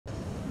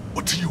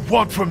What do you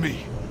want from me?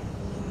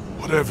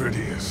 Whatever it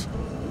is,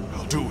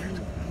 I'll do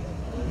it.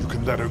 You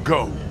can let her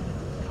go.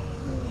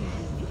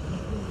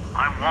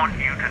 I want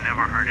you to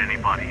never hurt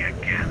anybody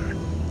again.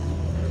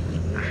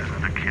 This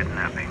isn't a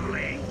kidnapping,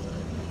 Lee.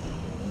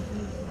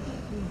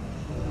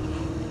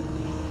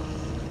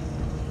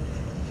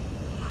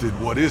 Then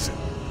what is it?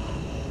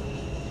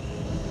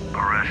 A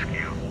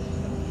rescue.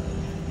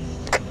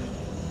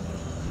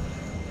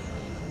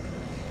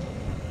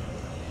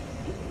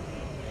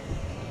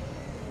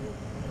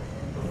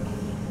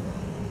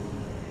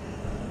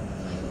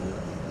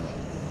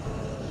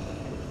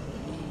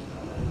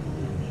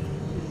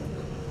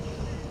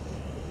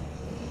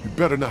 You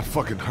better not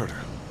fucking hurt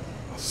her.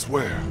 I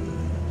swear.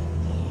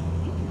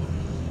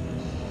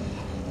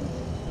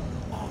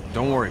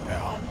 Don't worry,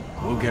 pal.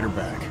 We'll get her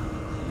back.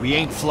 We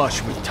ain't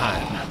flush with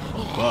time,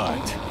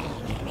 but...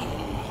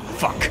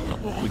 Fuck.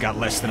 We got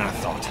less than I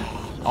thought.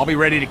 I'll be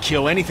ready to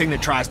kill anything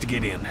that tries to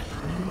get in.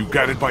 You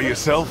got it by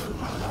yourself?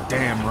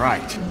 Damn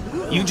right.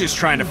 You just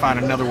trying to find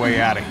another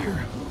way out of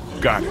here.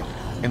 Got it.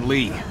 And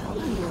Lee,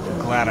 I'm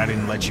glad I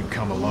didn't let you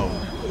come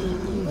alone.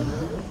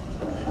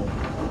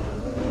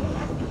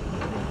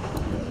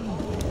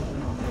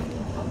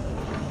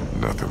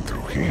 Nothing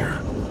through here.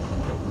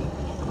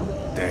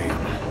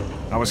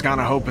 Damn. I was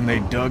kinda hoping they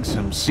dug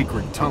some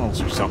secret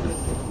tunnels or something.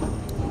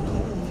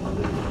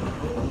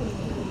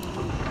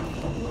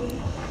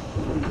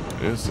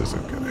 This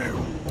isn't gonna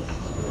help.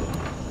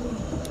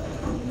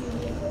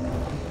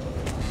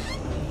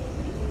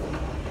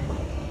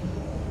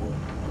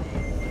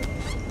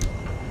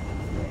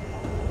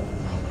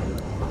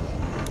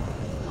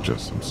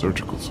 Just some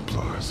surgical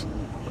supplies.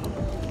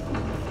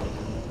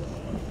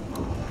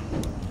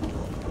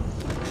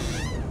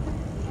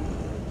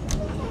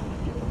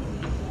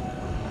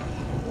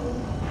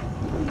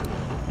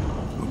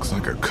 Looks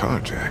like a car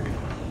jack.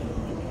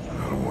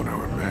 I don't want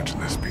to imagine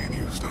this being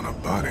used on a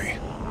body.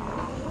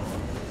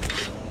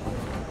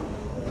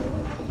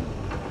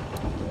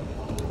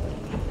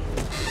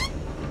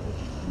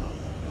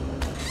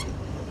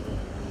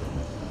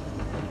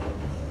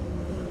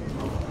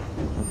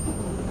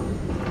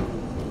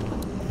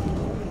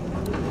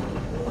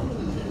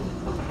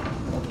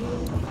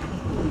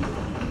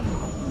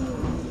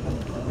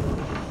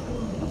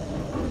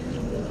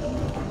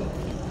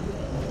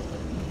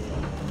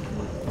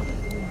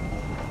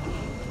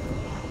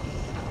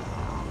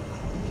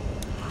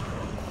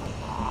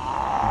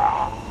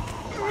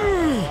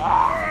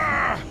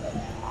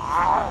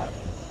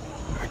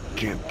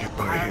 Can't get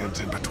my hands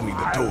in between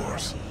the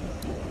doors.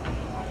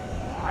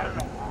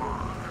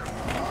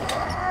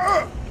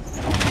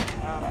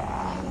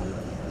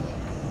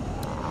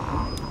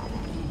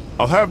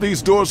 I'll have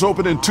these doors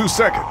open in 2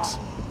 seconds.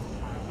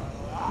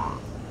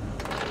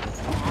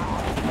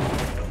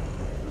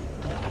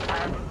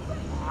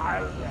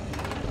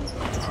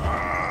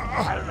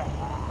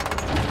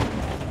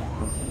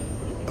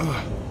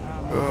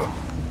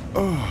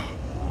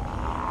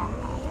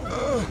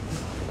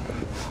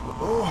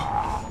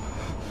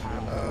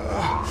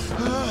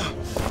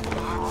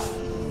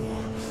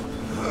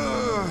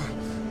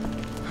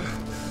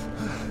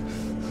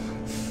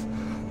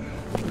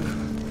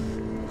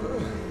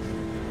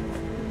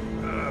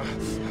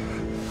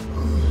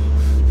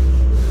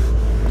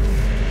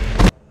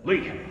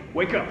 Lee,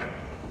 wake up.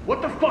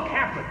 What the fuck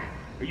happened?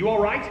 Are you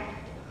alright?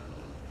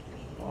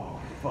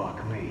 Oh,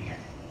 fuck me.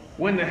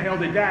 When the hell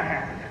did that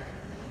happen?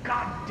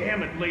 God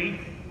damn it, Lee.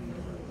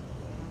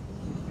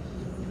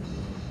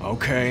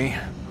 Okay.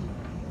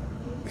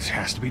 This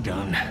has to be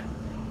done.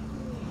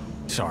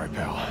 Sorry,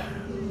 pal.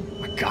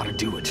 I gotta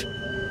do it.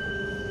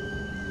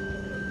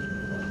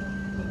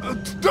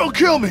 Don't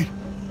kill me!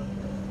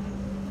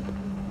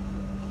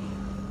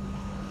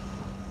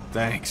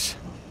 Thanks.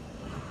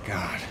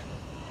 God.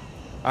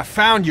 I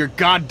found your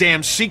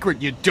goddamn secret,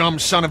 you dumb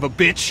son of a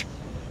bitch!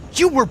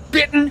 You were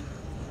bitten?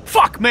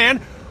 Fuck, man!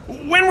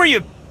 When were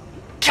you...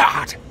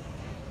 God!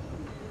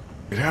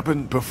 It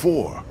happened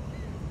before.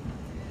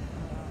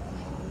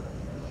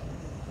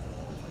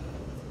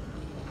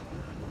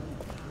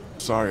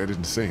 Sorry I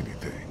didn't say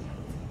anything.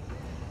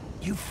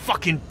 You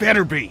fucking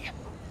better be!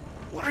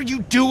 What are you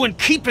doing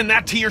keeping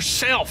that to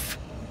yourself?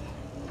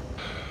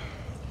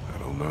 I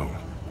don't know.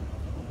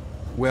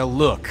 Well,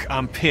 look,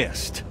 I'm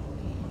pissed.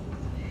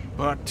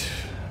 But...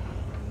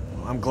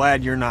 I'm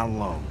glad you're not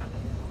alone.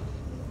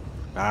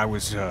 I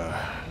was,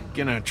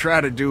 gonna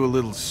try to do a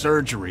little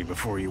surgery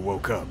before you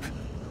woke up.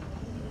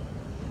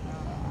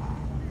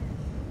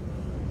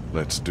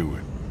 Let's do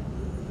it.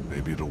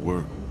 Maybe it'll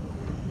work.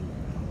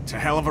 It's a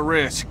hell of a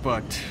risk,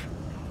 but...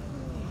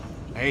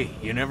 Hey,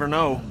 you never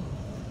know.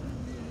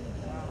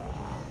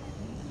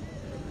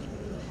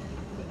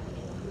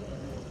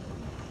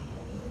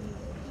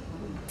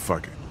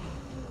 Fuck it.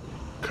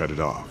 Cut it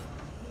off.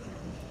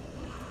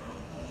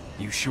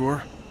 You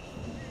sure?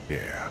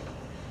 Yeah.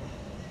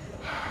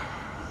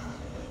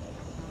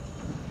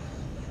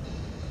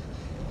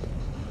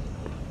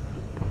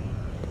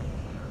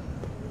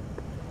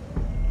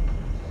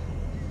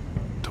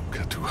 Don't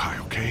get too high,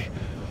 okay?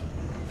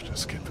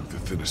 Just get through the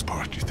thinnest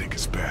part you think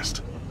is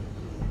best.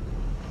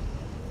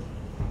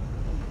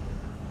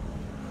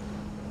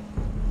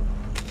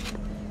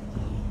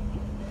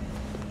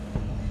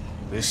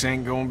 This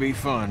ain't gonna be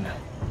fun.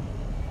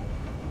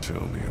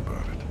 Tell me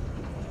about it.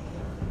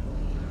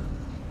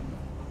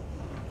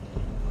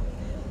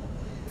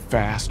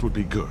 Fast would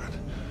be good.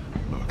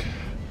 Look,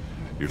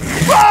 you're...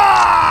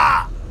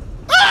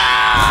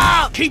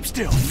 Keep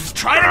still.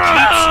 Try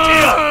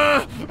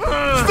to keep still.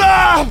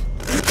 Stop!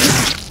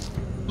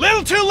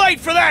 Little too late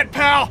for that,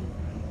 pal.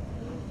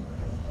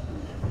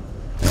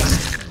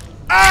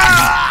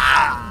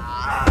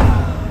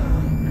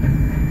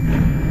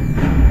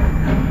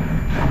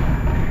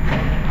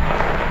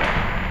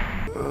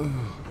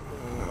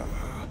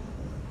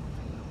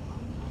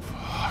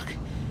 Fuck.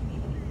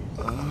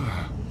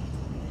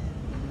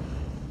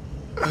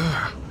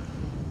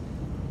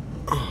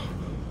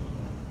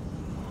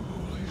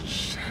 Holy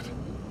shit.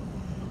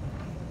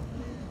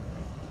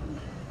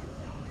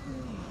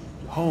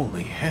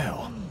 Holy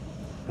hell.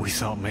 We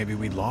thought maybe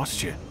we'd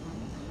lost you.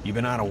 You've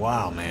been out a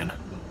while, man.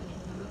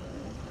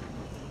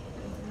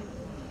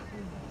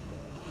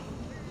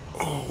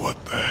 Oh,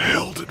 what the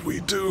hell did we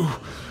do?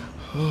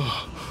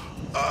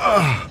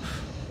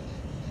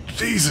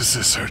 Jesus,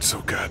 this hurts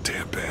so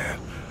goddamn bad.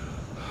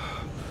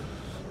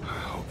 I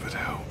hope it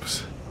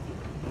helps.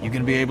 You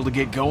gonna be able to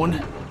get going?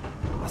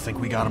 I think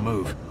we gotta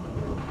move.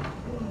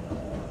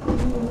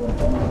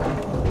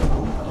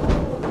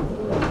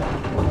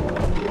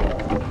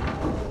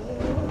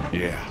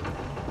 Yeah.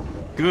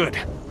 Good.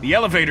 The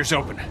elevator's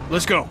open.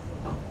 Let's go.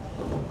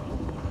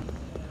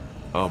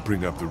 I'll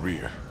bring up the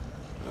rear.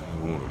 I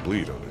don't want to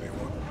bleed on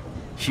anyone.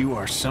 You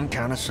are some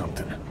kind of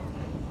something.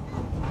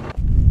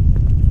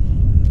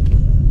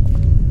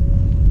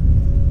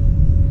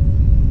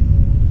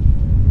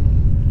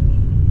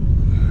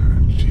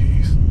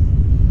 Jeez.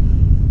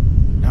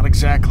 Not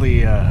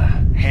exactly a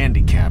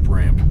handicap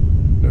ramp.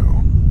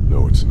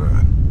 No, it's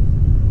not.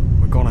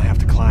 We're gonna have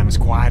to climb as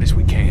quiet as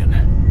we can.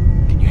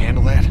 Can you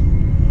handle that?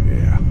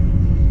 Yeah.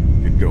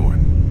 Get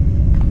going.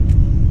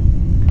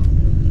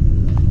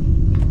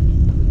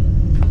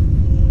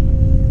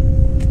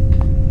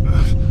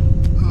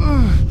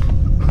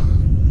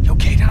 You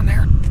okay down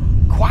there?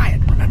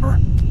 Quiet, remember?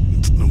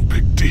 It's no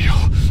big deal.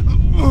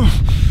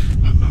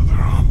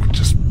 Another arm would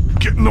just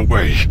get in the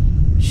way.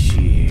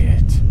 Shit.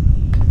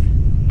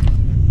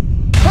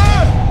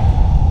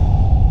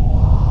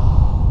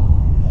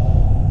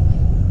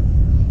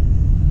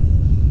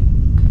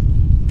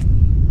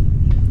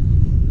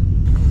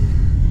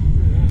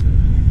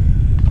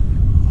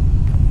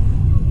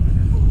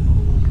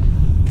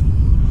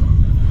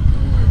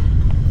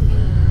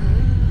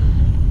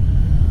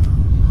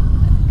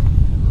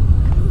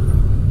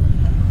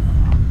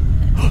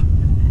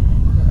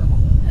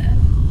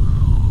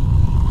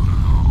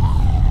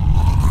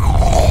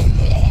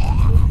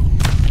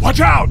 Watch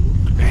out!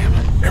 Damn,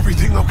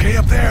 Everything okay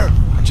up there?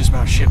 I just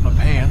about shit my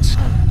pants.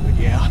 But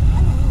yeah.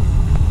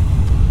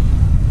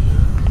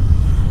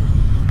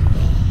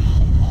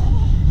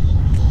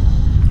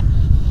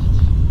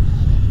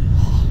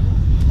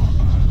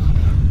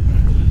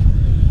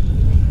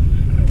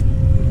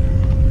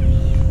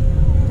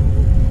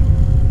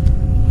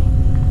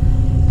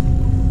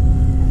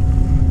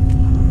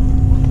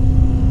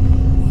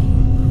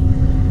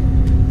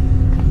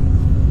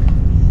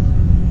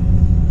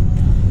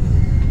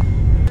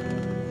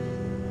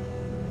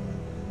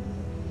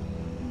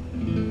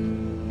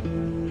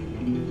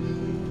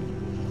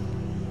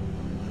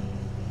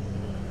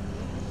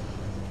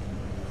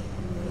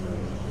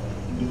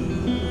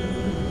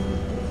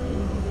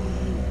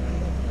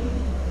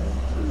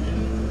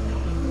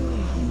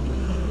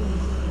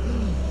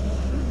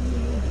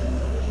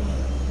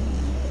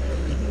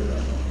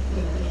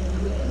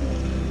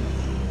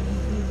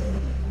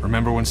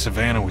 Remember when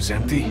Savannah was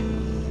empty?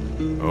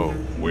 Oh,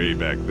 way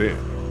back then.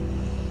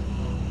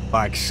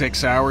 Like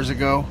 6 hours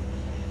ago?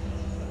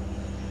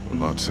 A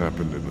lot's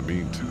happened in the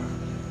meantime.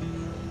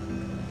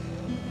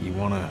 You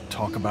wanna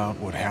talk about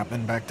what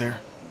happened back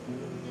there?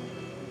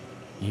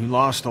 You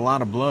lost a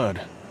lot of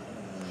blood.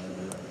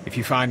 If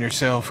you find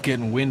yourself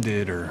getting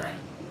winded or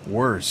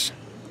worse,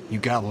 you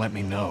gotta let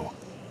me know.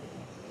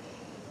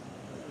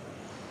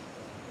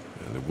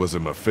 And it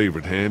wasn't my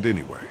favorite hand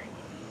anyway.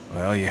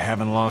 Well, you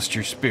haven't lost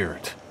your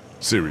spirit.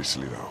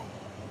 Seriously, though.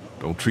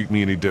 Don't treat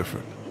me any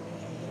different.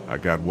 I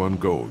got one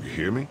goal, you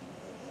hear me?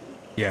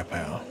 Yeah,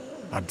 pal.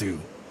 I do.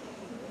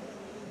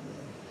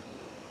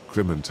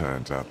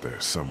 Clementine's out there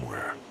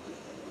somewhere.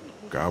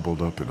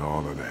 Gobbled up in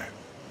all of that.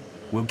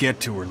 We'll get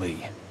to her,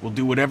 Lee. We'll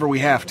do whatever we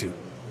have to.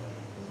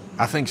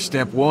 I think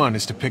step one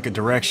is to pick a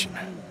direction.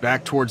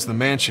 Back towards the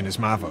mansion is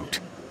my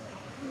vote.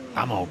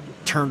 I'm all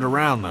turned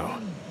around, though.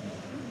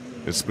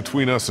 It's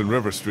between us and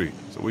River Street,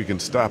 so we can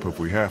stop if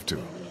we have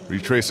to.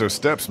 Retrace our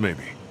steps,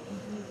 maybe.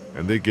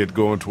 And they get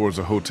going towards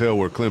a hotel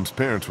where Clem's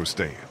parents were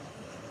staying.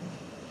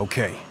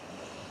 Okay.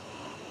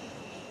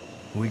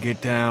 We get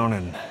down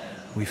and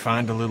we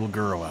find a little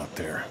girl out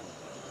there.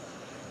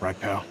 Right,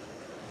 pal?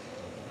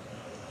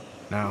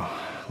 Now,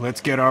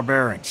 let's get our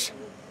bearings.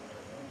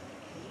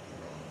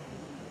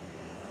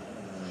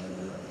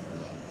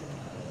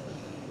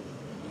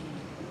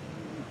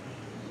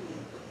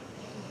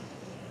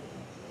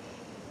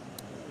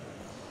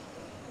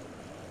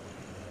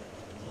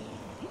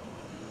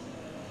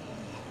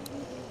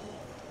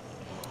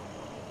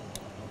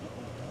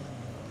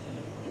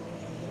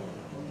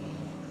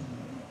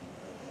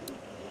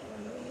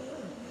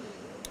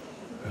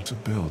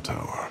 It's a bell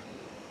tower,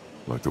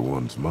 like the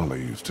ones Molly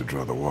used to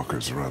draw the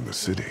walkers around the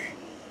city.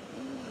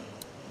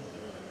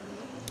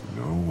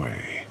 No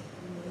way.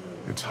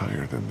 It's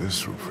higher than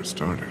this roof for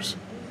starters.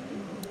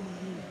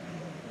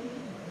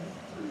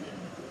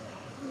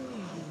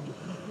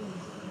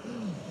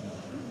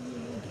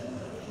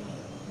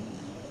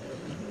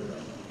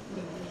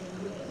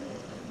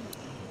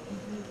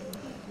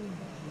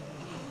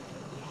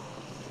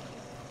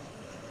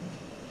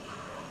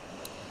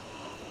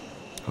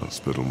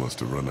 Hospital must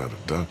have run out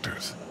of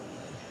doctors.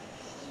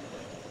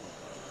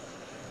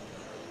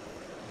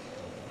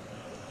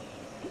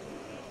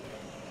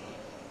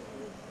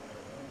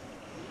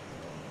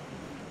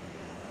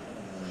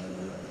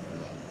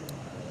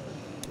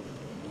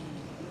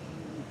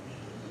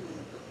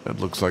 That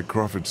looks like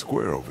Crawford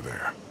Square over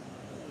there.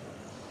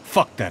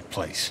 Fuck that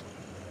place.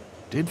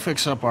 Did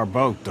fix up our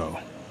boat, though.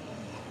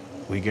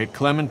 We get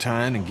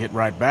Clementine and get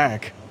right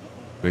back.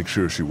 Make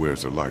sure she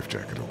wears her life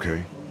jacket,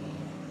 okay?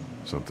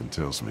 Something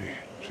tells me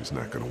she's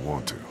not gonna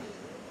want to.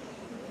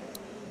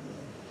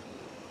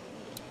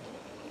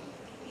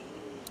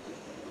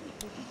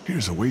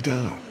 Here's a way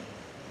down.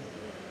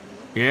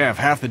 Yeah, if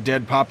half the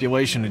dead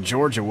population of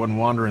Georgia wasn't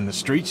wandering the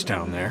streets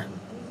down there.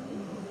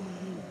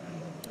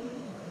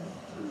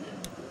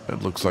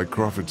 That looks like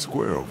Crawford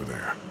Square over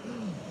there.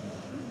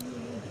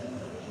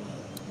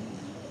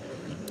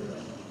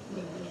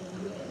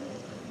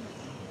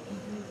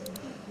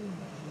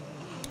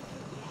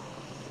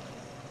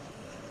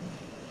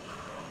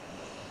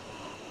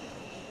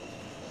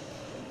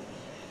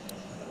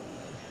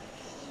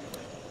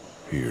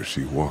 He or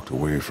she walked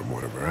away from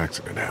whatever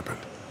accident happened.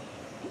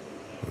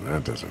 Well,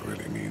 that doesn't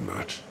really mean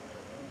much.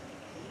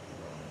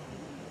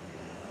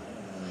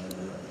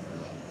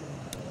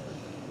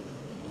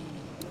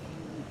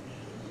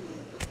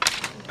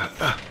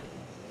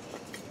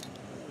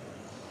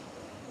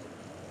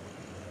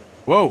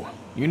 Whoa,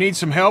 you need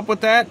some help with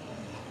that?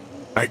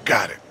 I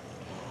got it.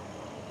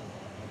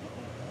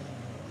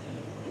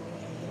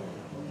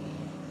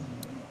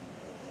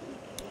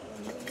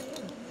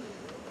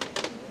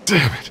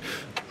 Damn it.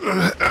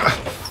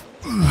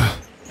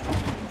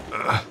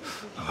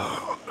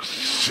 Oh,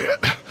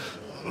 shit.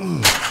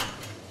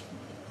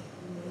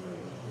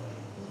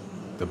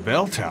 The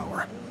bell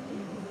tower.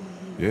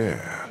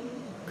 Yeah.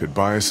 Could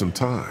buy us some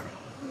time.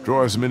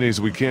 Draw as many as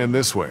we can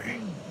this way.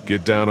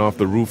 Get down off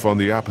the roof on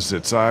the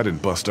opposite side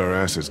and bust our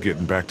asses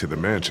getting back to the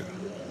mansion.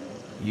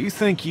 You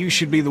think you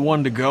should be the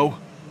one to go?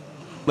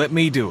 Let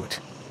me do it.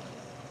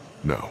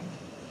 No.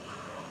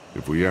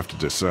 If we have to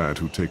decide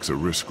who takes a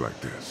risk like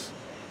this,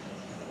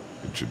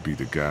 it should be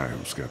the guy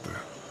who's got the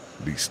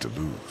least to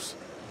lose.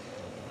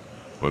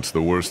 What's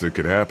the worst that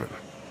could happen?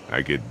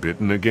 I get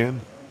bitten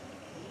again?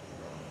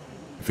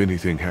 If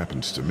anything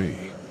happens to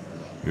me,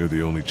 you're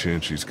the only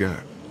chance she's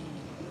got.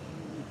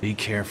 Be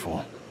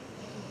careful.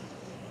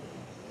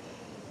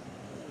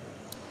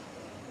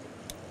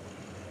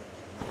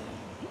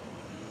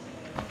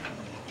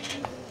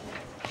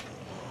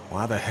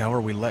 Why the hell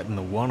are we letting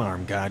the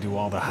one-armed guy do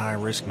all the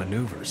high-risk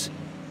maneuvers?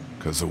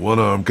 'Cause the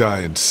one-armed guy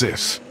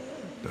insists.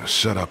 Now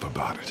shut up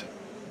about it.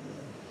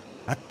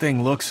 That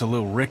thing looks a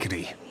little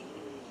rickety.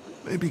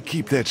 Maybe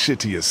keep that shit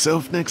to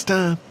yourself next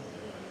time?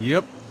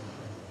 Yep.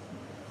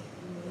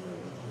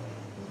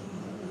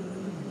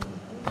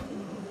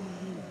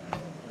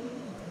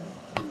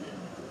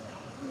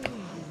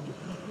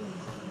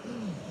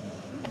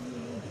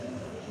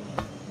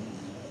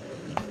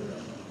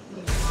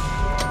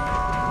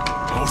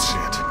 Oh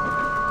shit.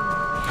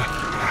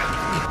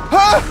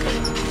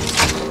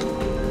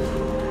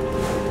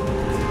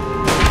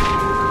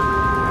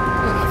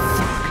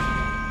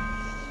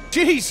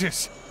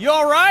 Jesus! You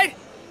alright?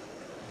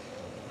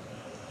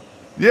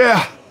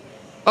 Yeah,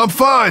 I'm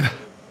fine. I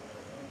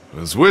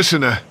was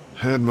wishing I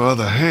had my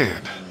other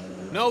hand.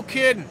 No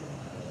kidding.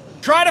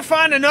 Try to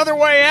find another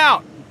way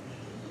out.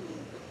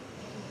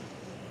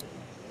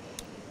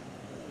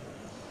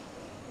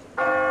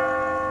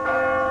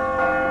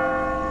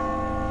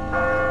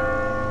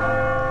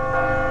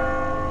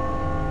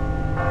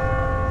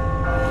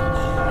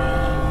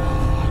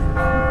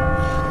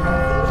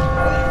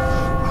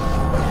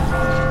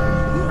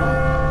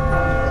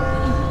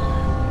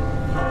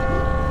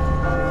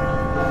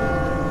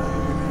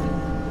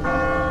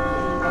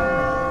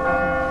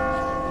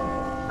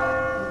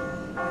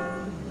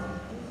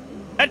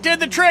 That did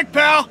the trick,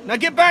 pal. Now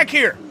get back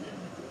here.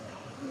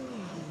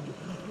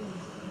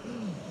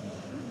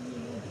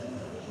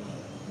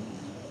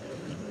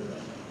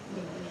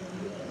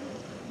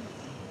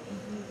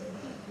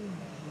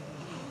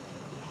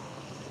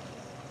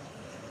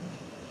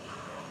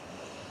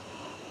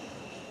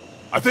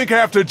 I think I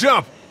have to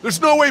jump.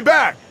 There's no way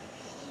back.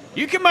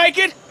 You can make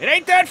it. It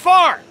ain't that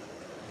far.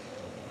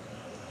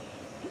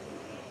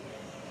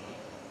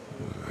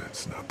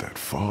 It's not that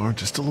far,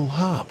 just a little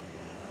hop.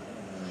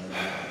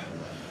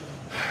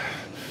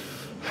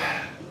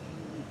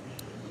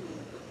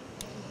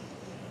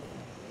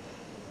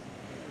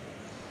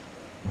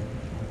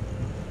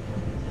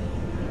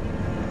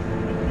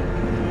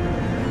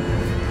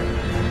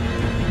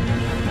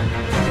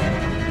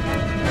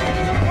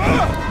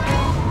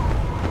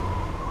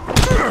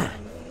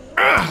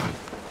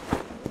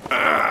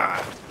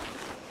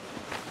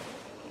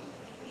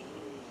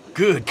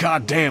 good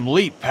goddamn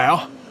leap,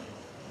 pal.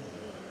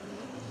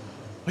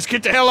 Let's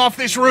get the hell off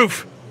this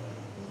roof.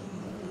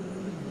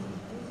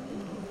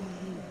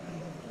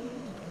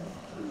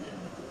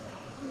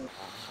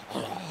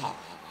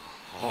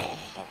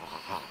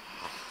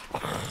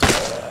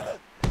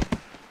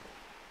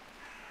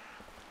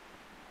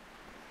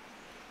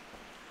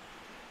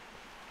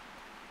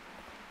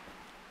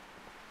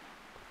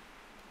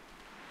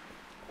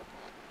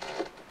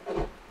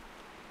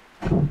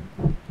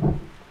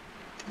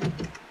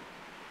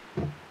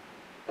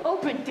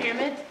 Open, damn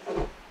it!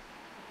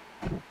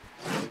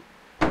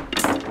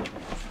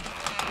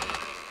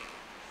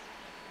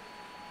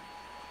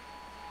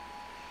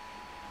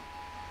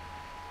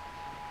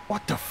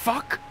 What the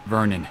fuck?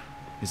 Vernon,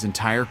 his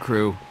entire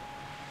crew,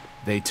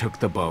 they took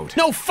the boat.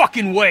 No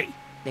fucking way!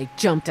 They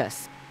jumped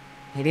us.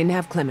 They didn't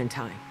have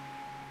Clementine.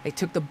 They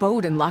took the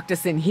boat and locked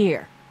us in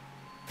here.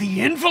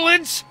 The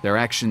invalids? Their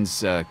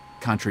actions,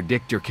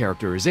 contradict your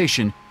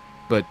characterization,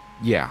 but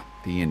yeah,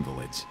 the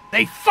invalids.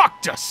 They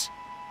fucked us!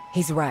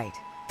 He's right.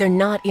 They're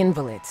not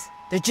invalids.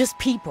 They're just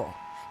people.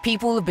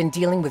 People who've been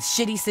dealing with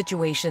shitty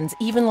situations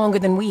even longer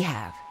than we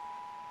have.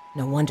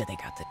 No wonder they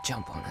got the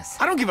jump on us.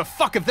 I don't give a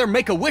fuck if their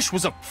Make-A-Wish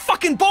was a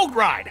fucking boat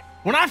ride!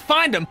 When I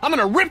find them, I'm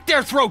gonna rip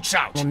their throats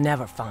out! We'll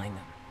never find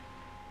them.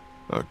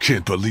 I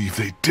can't believe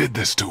they did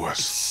this to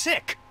us.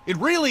 Sick. It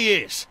really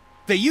is.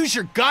 They use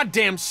your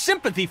goddamn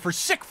sympathy for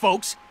sick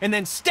folks and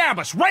then stab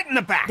us right in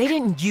the back. They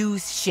didn't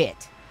use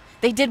shit.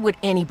 They did what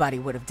anybody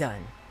would have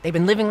done. They've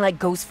been living like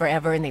ghosts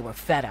forever and they were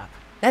fed up.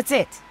 That's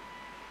it.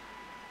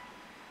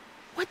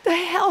 What the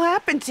hell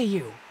happened to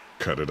you?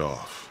 Cut it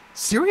off.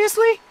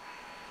 Seriously?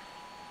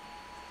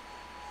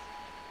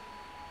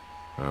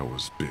 I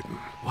was bitten.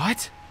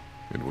 What?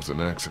 It was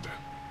an accident.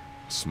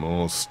 A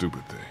small,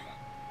 stupid thing.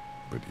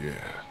 But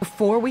yeah,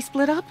 Before we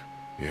split up?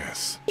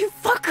 yes. You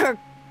fucker!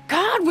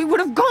 God, we would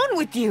have gone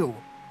with you!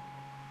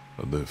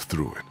 I lived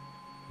through it,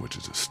 which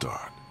is a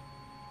start.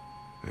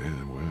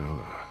 And,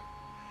 well,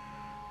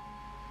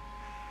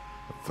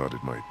 I thought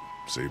it might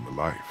save my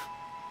life.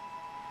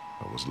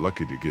 I was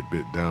lucky to get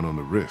bit down on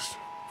the wrist,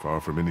 far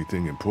from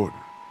anything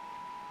important.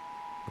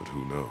 But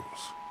who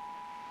knows?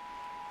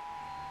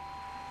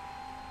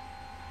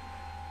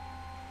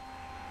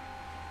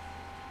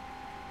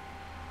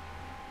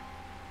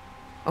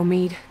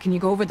 Omid, can you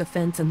go over the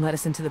fence and let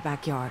us into the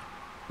backyard?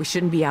 We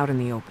shouldn't be out in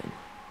the open.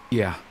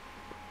 Yeah.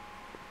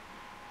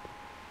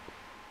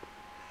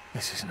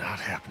 This is not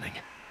happening.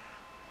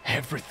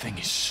 Everything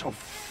is so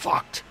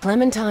fucked.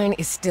 Clementine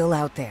is still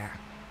out there.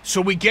 So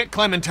we get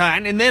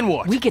Clementine, and then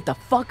what? We get the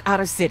fuck out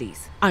of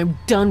cities. I'm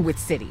done with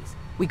cities.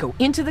 We go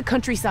into the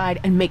countryside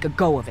and make a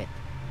go of it.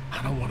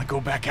 I don't want to go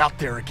back out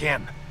there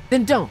again.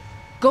 Then don't.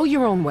 Go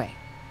your own way.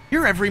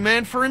 You're every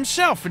man for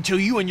himself until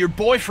you and your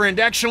boyfriend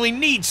actually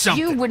need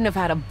something. You wouldn't have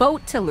had a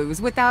boat to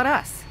lose without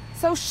us.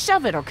 So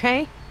shove it,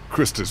 okay?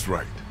 Krista's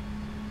right.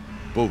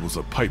 Boat was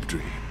a pipe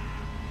dream.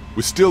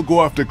 We still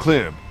go after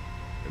Clem,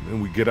 and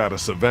then we get out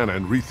of Savannah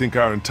and rethink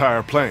our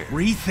entire plan.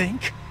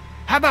 Rethink?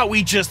 How about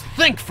we just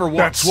think for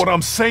once? That's what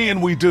I'm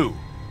saying we do.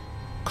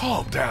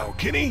 Calm down,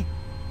 Kenny.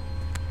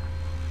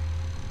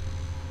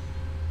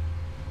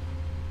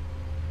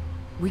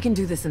 We can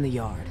do this in the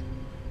yard.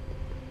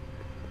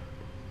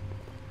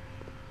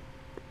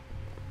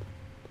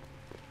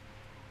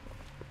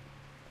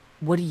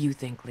 What do you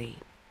think, Lee?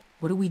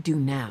 What do we do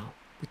now,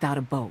 without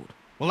a boat?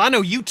 Well, I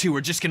know you two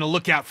are just gonna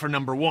look out for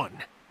number one.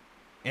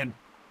 And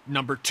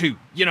number two.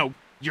 You know,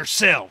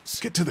 yourselves.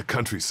 Get to the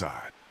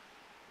countryside.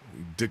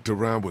 We dicked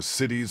around with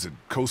cities and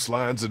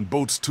coastlines and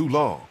boats too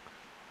long.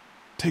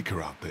 Take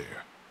her out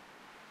there.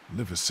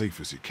 Live as safe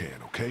as you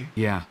can, okay?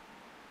 Yeah.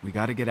 We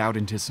gotta get out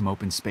into some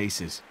open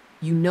spaces.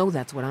 You know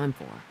that's what I'm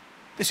for.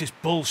 This is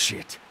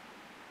bullshit.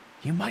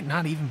 You might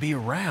not even be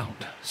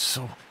around,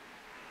 so...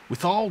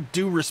 With all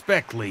due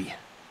respect, Lee,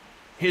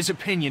 his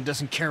opinion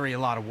doesn't carry a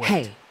lot of weight.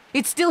 Hey,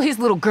 it's still his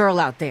little girl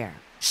out there.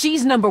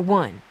 She's number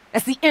one.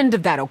 That's the end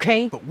of that,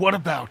 okay? But what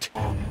about...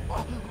 Oh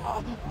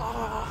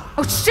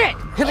shit!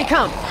 Here they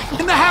come!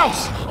 in the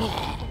house?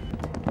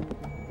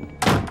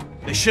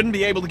 They shouldn't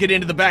be able to get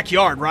into the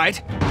backyard,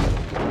 right?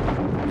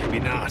 Maybe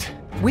not.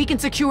 We can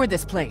secure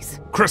this place.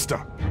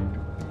 Krista!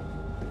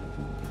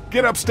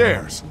 Get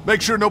upstairs.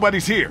 Make sure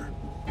nobody's here.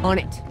 On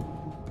it.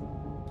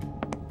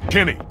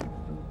 Kenny!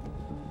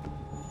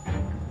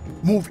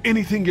 Move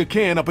anything you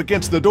can up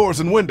against the doors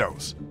and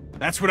windows.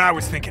 That's what I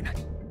was thinking.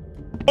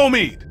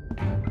 Omid!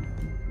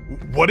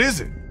 What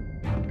is it?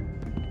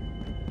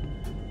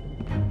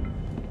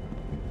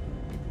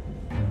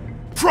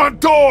 Front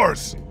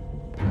doors!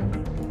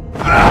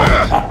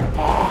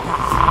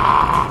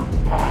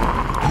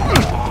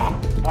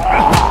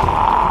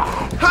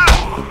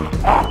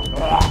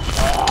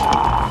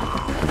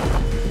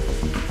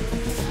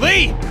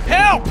 Lee,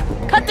 help!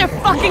 Cut their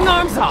fucking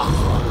arms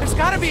off! There's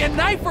gotta be a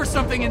knife or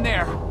something in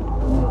there!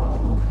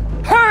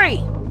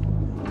 Hurry!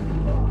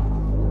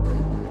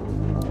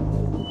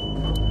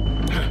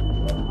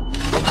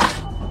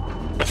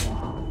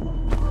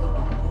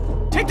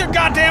 Take their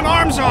goddamn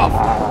arms off!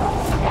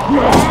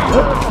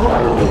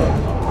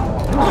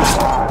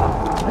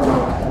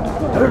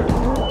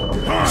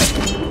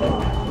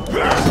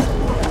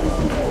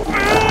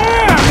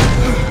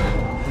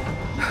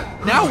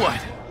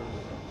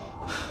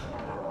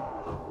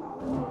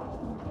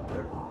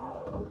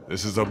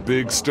 This is a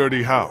big,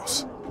 sturdy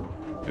house.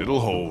 It'll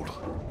hold.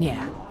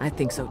 Yeah, I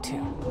think so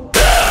too.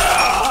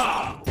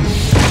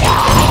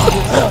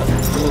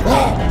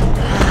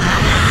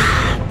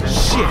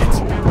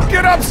 Shit!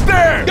 Get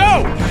upstairs!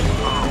 Go!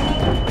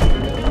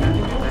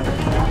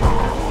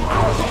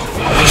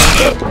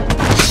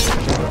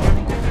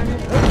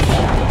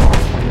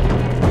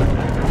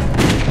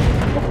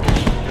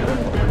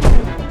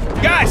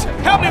 Guys,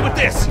 help me with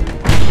this!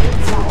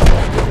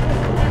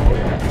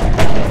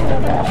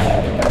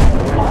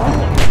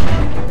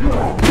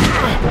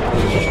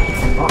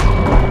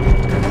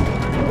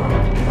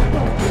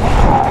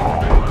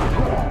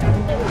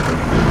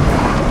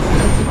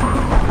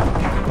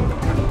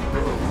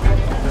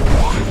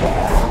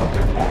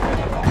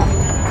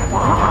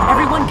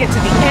 Everyone get to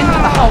the end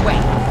of the hallway.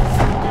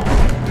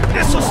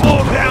 This'll slow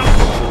him down.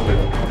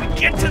 We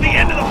get to the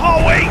end of the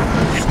hallway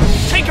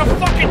and take a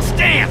fucking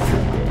stand!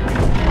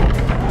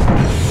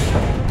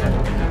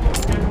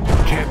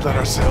 Can't let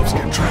ourselves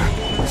get trapped.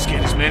 Let's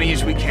get as many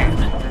as we can.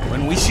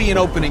 When we see an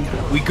opening,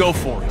 we go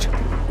for it.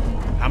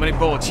 How many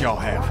bullets y'all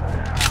have?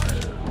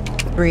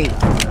 3.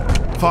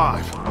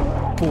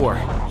 5.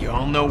 4. You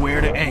all know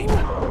where to aim.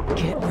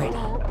 Get ready.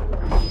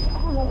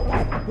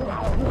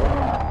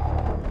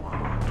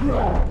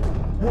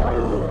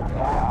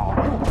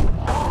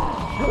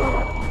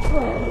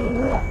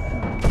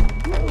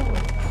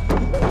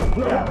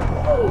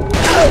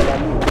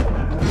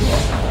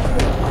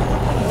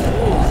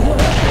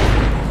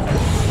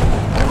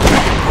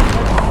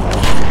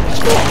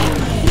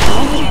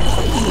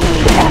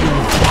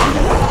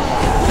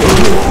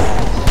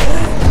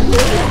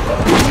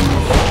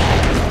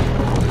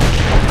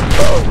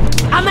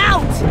 I'm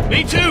out!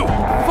 Me too!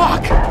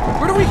 Fuck!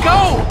 Where do we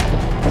go?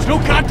 There's no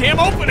goddamn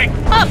opening!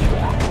 Up!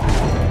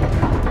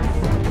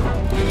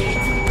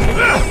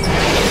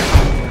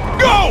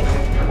 Go!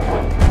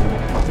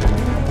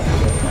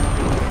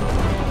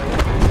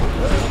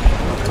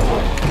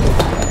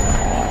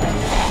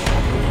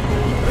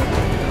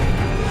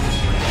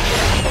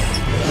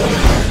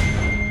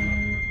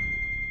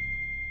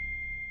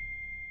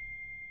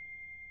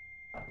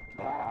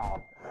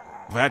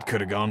 That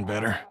could have gone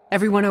better.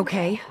 Everyone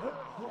okay?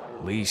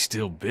 Lee's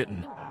still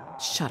bitten.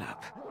 Shut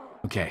up.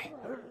 Okay,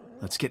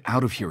 let's get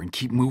out of here and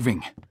keep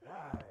moving.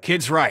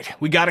 Kid's right.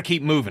 We gotta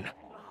keep moving.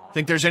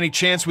 Think there's any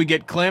chance we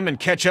get Clem and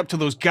catch up to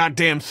those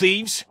goddamn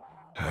thieves?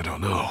 I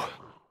don't know.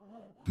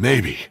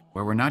 Maybe.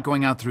 Where we're not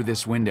going out through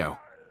this window.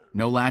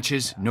 No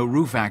latches, no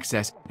roof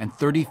access, and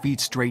 30 feet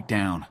straight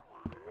down.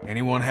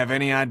 Anyone have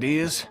any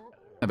ideas?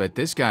 I bet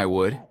this guy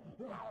would.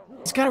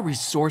 He's got a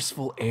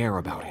resourceful air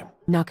about him.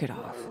 Knock it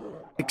off.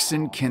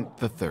 Dixon Kent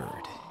III.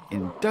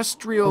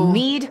 Industrial...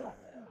 Need?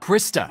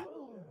 Krista.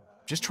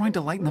 Just trying to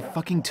lighten the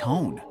fucking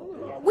tone.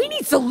 We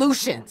need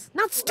solutions,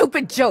 not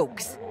stupid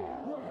jokes.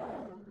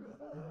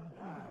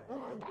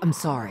 I'm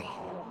sorry.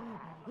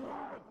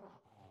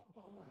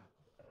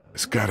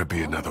 There's gotta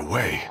be another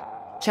way.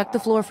 Check the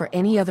floor for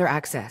any other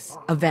access.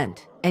 A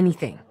vent.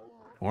 Anything.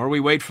 Or we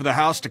wait for the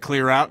house to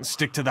clear out and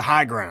stick to the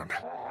high ground.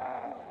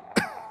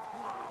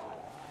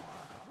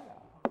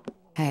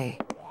 Hey.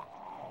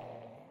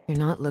 You're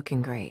not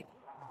looking great.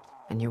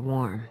 And you're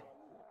warm.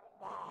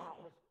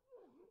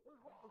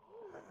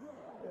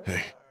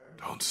 Hey,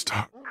 don't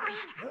stop. I'm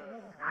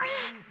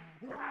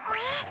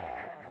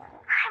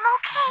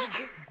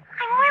okay.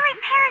 I'm where my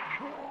parents...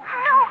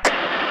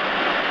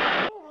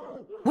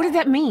 No! What did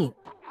that mean?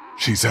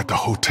 She's at the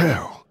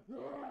hotel,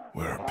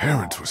 where her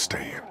parents were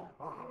staying.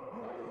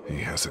 He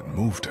hasn't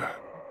moved her.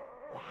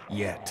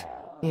 Yet.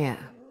 Yeah.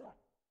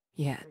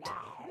 Yet.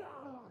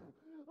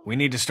 We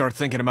need to start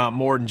thinking about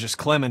more than just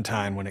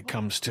Clementine when it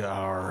comes to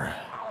our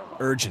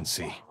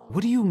urgency.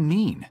 What do you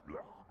mean?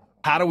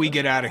 How do we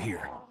get out of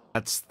here?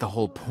 That's the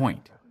whole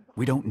point.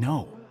 We don't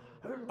know.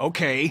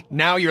 Okay,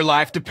 now your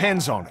life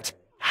depends on it.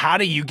 How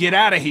do you get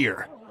out of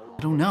here?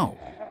 I don't know.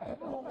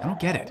 I don't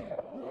get it.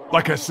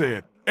 Like I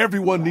said,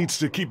 everyone needs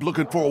to keep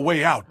looking for a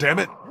way out, damn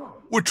it.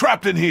 We're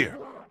trapped in here.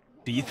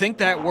 Do you think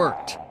that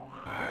worked?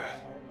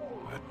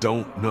 I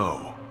don't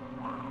know.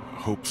 I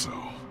hope so.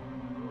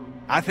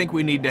 I think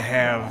we need to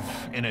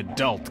have an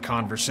adult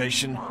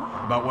conversation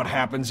about what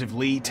happens if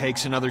Lee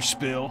takes another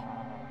spill.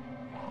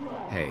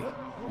 Hey,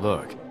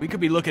 look. We could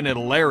be looking at a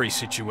Larry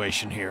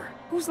situation here.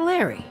 Who's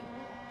Larry?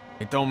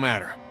 It don't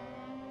matter.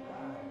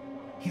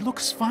 He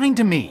looks fine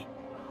to me.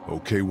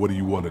 Okay, what do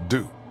you want to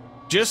do?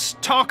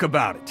 Just talk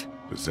about it.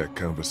 Does that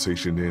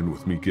conversation end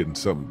with me getting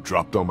something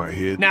dropped on my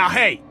head? Now,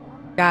 hey!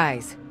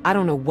 Guys, I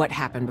don't know what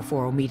happened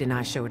before Omid and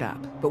I showed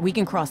up, but we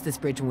can cross this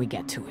bridge when we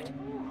get to it.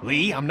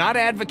 Lee, I'm not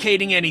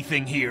advocating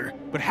anything here,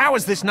 but how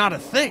is this not a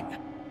thing?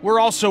 We're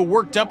all so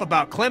worked up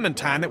about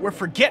Clementine that we're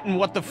forgetting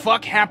what the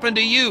fuck happened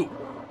to you.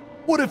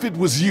 What if it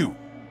was you,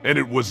 and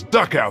it was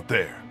Duck out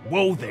there?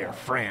 Whoa there,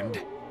 friend.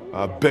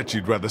 I bet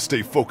you'd rather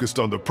stay focused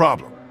on the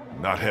problem,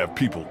 not have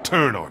people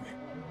turn on you.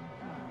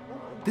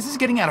 This is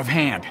getting out of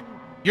hand.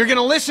 You're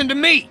gonna listen to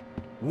me!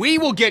 We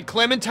will get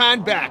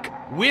Clementine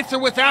back, with or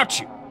without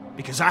you,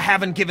 because I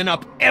haven't given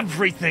up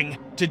everything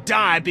to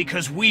die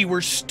because we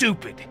were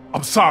stupid.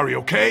 I'm sorry,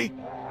 okay?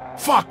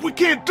 Fuck, we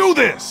can't do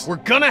this! We're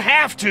gonna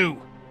have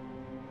to!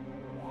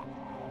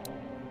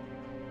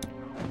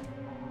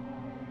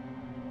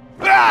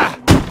 Ah!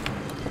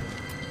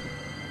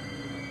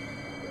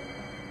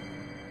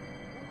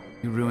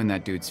 You ruined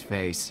that dude's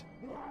face.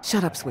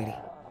 Shut up, sweetie.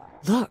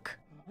 Look.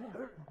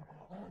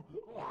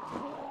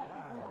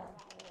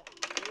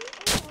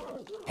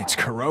 It's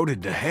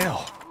corroded to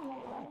hell.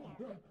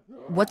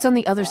 What's on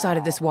the other side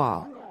of this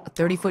wall? A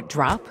 30-foot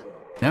drop?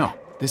 No,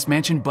 this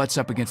mansion butts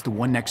up against the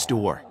one next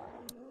door.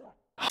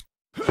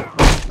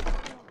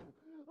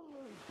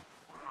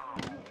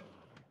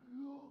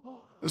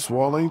 This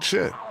wall ain't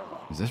shit.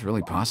 Is this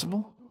really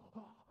possible?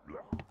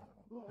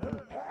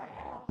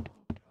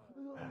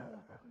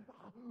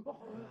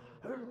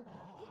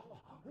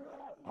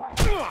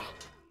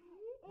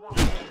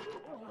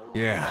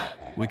 Yeah,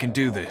 we can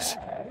do this.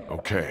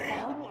 Okay.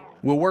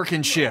 We'll work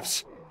in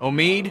shifts.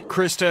 Omid,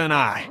 Krista, and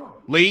I.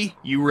 Lee,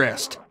 you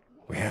rest.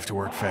 We have to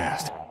work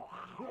fast.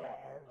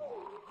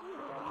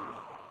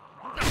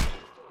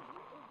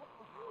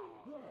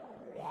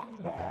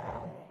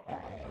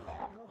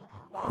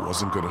 It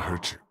wasn't gonna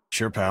hurt you.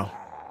 Sure, pal.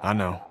 I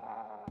know.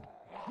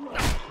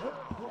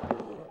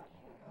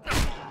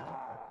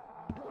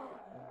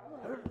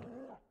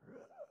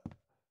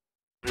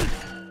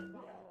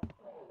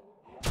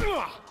 I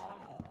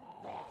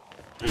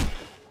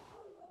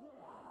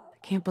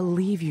can't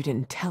believe you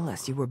didn't tell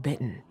us you were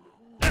bitten.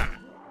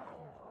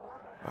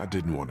 I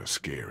didn't want to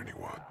scare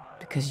anyone.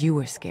 Because you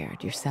were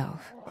scared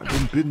yourself. I've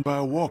been bitten by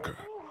a walker.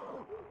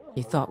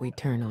 You thought we'd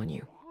turn on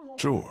you.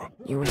 Sure.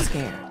 You were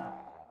scared.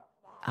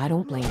 I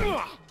don't blame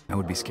you. I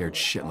would be scared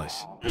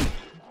shitless.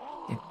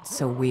 It's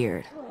so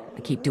weird.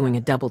 I keep doing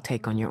a double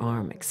take on your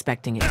arm,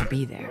 expecting it to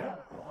be there.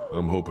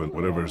 I'm hoping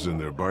whatever's in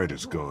their bite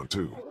is gone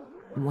too.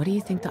 What do you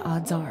think the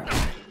odds are?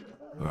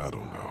 I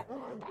don't know.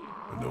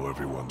 I know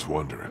everyone's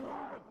wondering.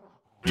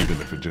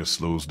 Even if it just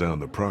slows down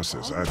the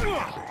process, I'd be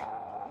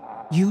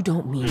happy. You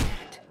don't mean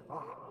it.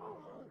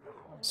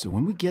 So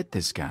when we get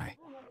this guy,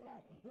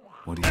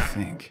 what do you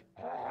think?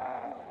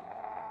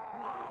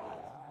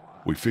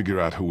 We figure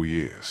out who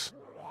he is,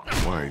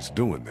 why he's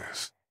doing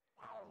this.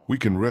 We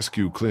can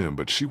rescue Clem,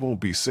 but she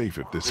won't be safe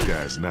if this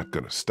guy's not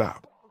gonna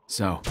stop.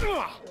 So,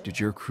 did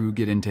your crew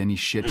get into any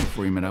shit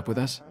before you met up with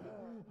us?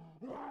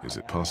 Is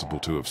it possible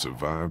to have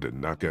survived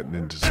and not gotten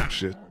into some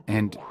shit?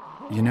 And,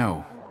 you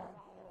know,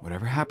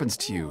 whatever happens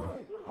to you,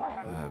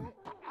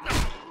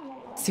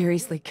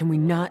 Seriously, can we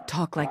not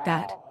talk like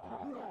that?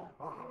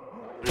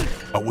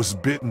 I was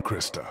bitten,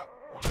 Krista.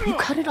 You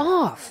cut it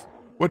off.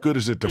 What good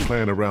is it to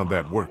plan around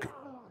that working?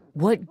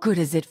 What good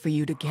is it for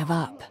you to give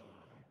up?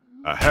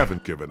 I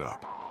haven't given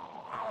up.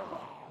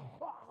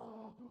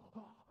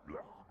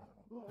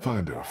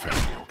 Find her a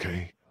family,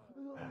 okay?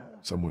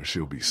 Somewhere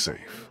she'll be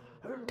safe.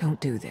 Don't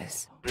do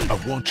this. I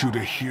want you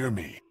to hear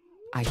me.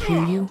 I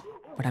hear you,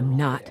 but I'm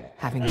not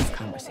having this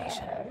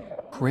conversation.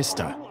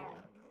 Krista,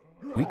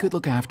 we could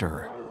look after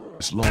her.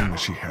 As long as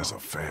she has a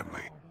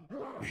family.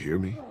 You hear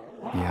me?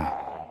 Yeah,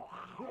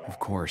 of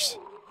course.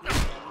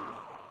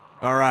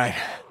 All right.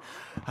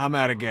 I'm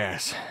out of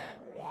gas.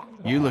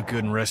 You look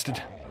good and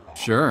rested.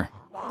 Sure,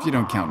 if you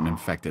don't count an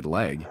infected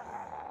leg.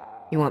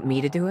 You want me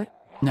to do it?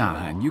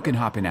 Nah, and you can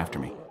hop in after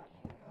me.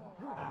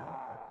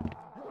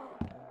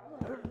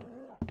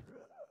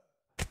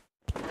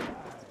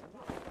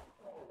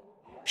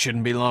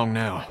 Shouldn't be long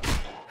now.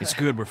 It's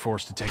good we're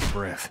forced to take a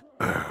breath.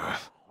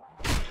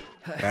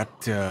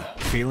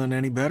 Feeling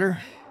any better?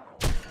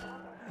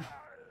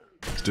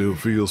 Still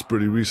feels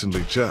pretty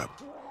recently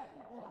chopped.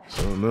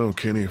 So no,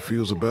 Kenny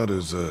feels about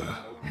as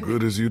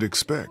good as you'd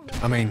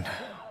expect. I mean,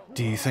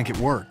 do you think it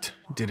worked?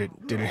 Did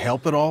it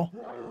help at all?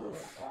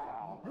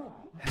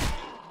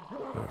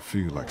 I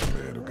feel like a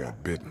man who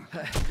got bitten.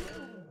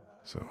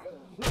 So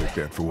take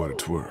that for what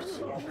it's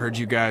worth. Heard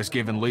you guys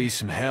giving Lee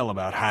some hell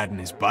about hiding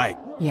his bite.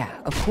 Yeah,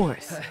 of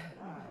course.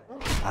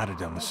 I'd have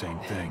done the same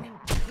thing.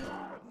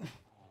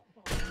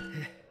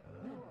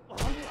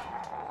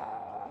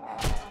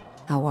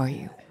 How are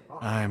you?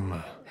 I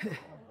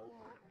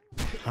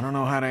don't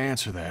know how to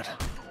answer that.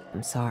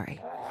 I'm sorry.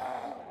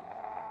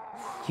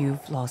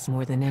 You've lost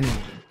more than anyone.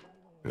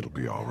 It'll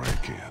be all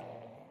right, kid.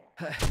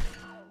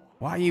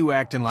 Why are you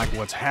acting like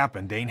what's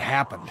happened ain't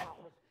happened?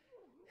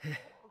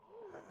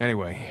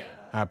 Anyway,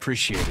 I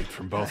appreciate it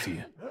from both of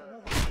you.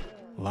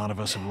 A lot of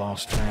us have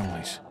lost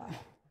families.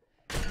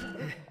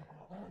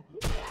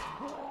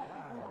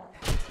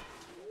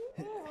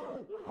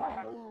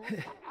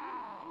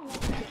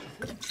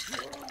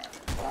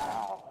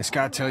 This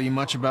guy tell you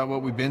much about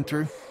what we've been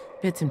through?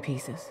 Bits and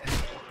pieces.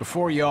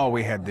 Before y'all,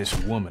 we had this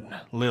woman,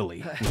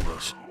 Lily, with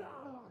us.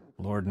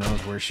 Lord knows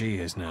where she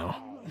is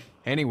now.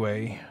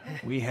 Anyway,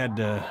 we had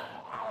to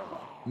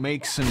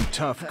make some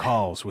tough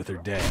calls with her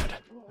dad.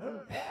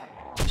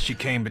 She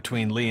came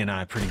between Lee and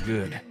I pretty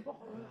good.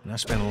 And I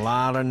spent a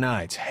lot of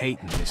nights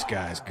hating this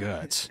guy's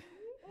guts.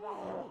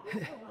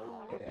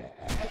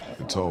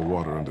 It's all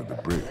water under the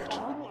bridge.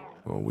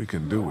 All we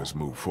can do is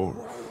move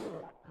forward.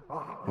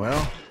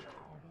 Well,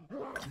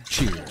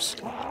 cheers.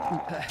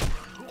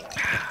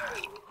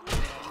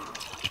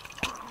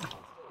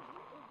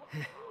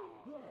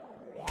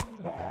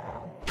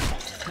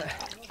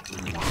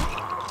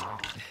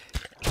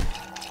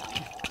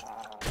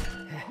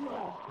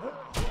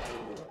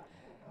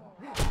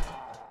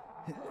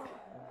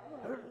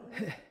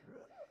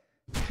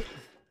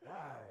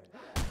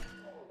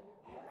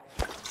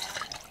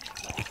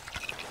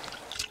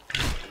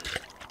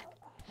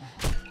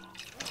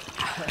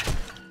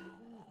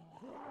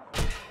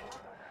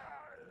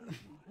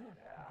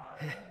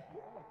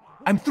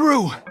 I'm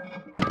through!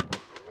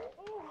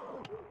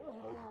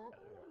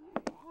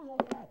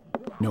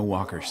 No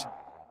walkers.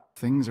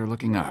 Things are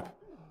looking up.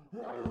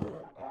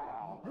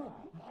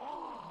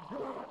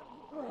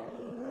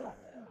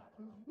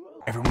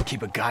 Everyone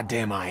keep a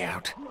goddamn eye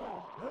out.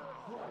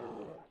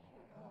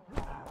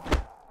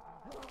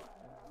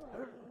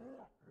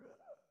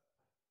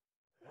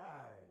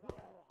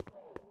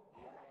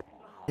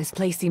 This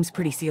place seems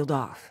pretty sealed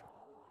off.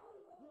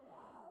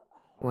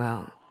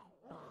 Well...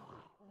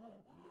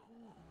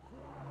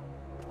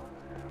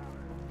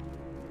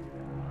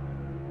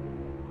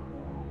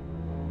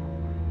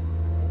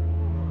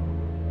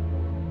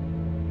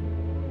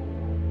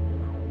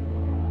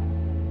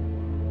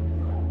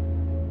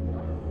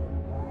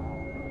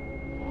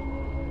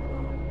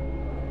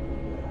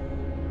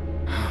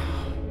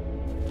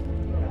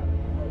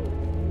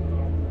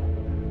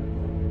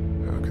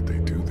 How could they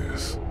do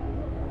this?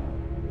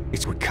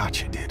 It's what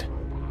Katya did.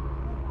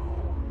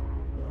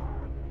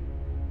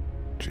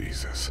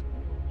 Jesus.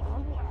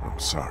 I'm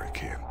sorry,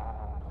 kid.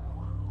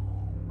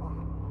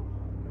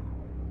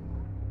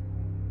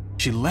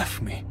 She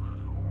left me.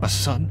 A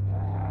son.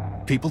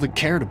 People that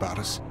cared about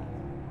us.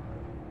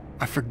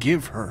 I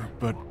forgive her,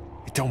 but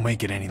it don't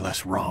make it any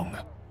less wrong.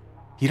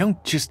 You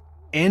don't just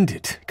end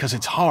it, 'cause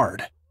it's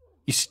hard.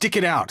 You stick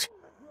it out,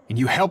 and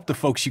you help the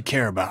folks you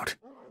care about.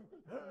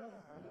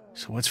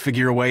 So let's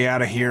figure a way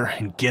out of here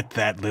and get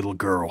that little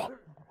girl.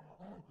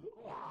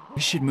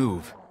 We should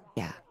move.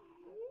 yeah.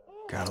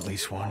 Got at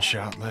least one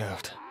shot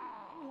left.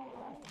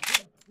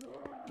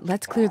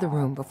 Let's clear the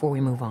room before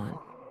we move on.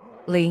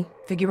 Lee,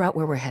 figure out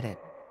where we're headed.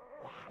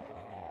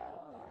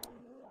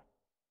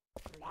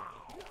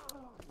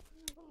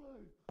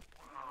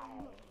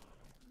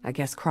 I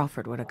guess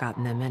Crawford would have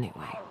gotten them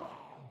anyway.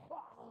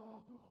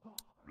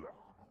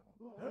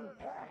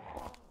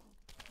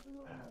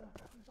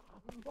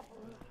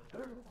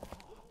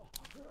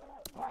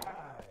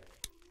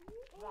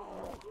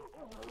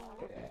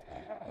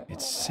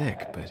 It's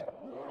sick, but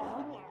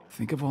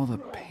think of all the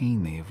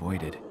pain they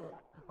avoided.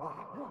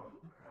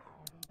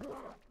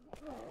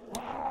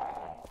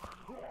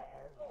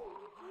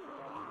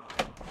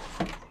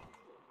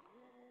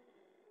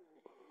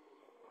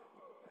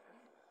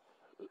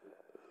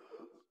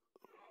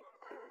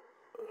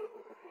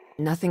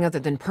 Nothing other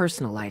than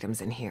personal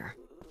items in here.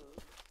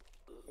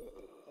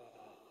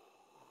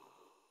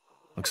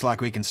 Looks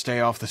like we can stay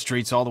off the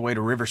streets all the way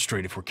to River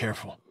Street if we're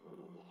careful.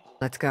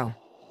 Let's go.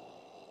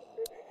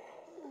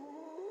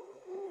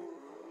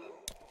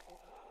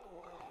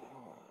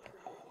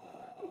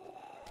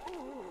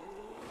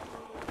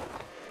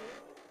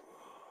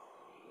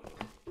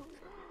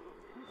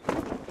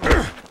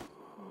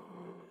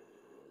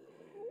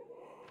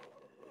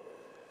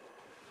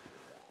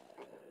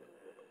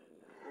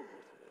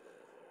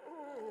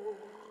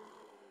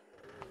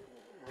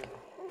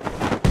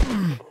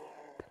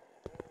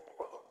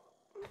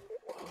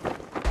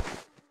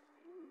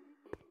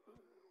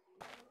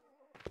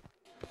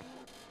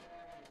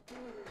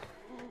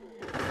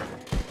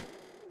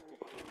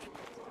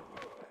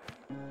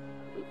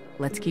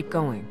 Let's keep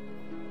going.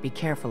 Be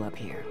careful up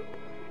here.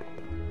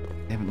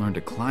 They haven't learned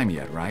to climb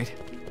yet, right?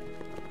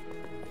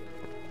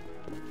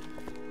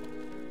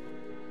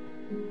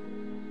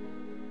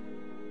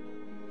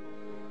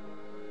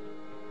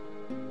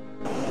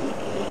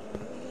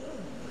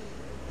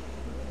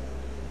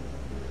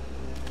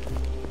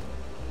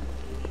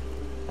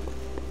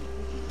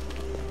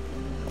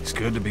 It's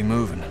good to be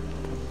moving.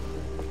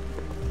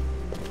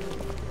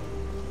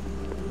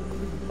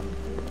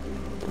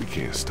 We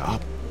can't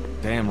stop.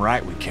 Damn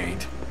right we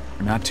can't.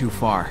 We're not too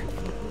far.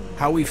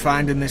 How we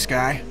finding this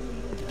guy?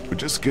 We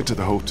just get to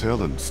the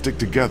hotel and stick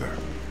together.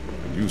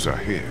 And use our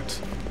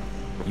heads.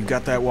 You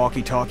got that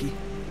walkie-talkie?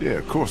 Yeah,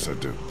 of course I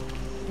do.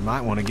 You might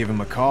want to give him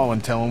a call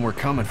and tell him we're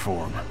coming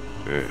for him.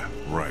 Yeah,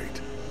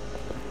 right.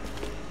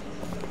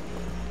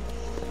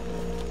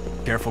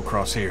 Careful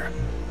cross here.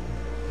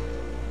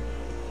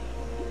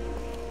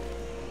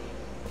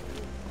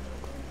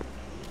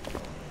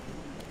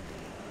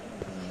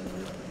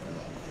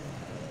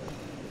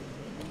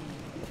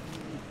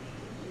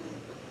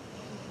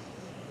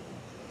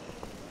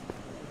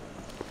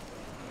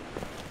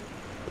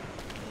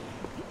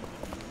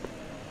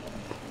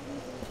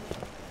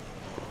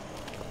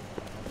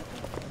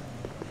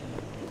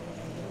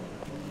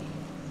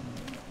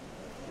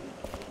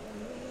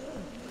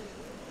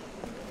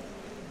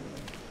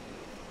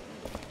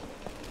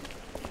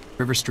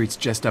 River Street's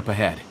just up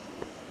ahead.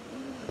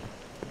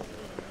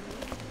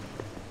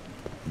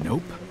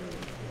 Nope.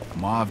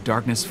 Maw of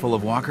darkness full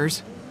of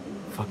walkers?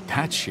 Fuck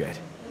that shit.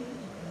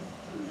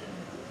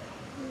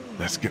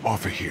 Let's get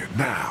off of here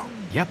now.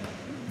 Yep,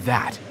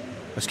 that.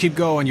 Let's keep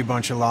going, you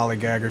bunch of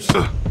lollygaggers.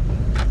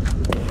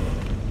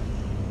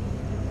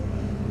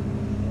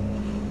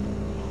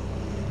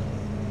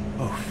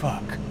 Oh,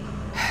 fuck.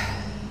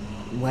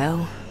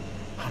 Well,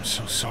 I'm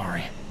so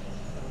sorry.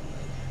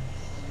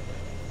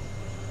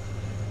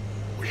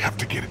 We have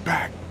to get it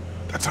back.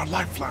 That's our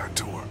lifeline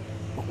to her.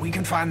 But we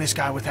can find this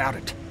guy without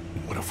it.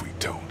 What if we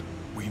don't?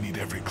 We need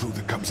every clue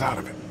that comes out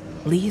of it.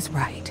 Lee's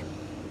right.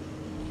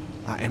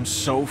 I am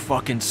so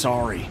fucking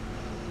sorry.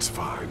 It's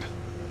fine.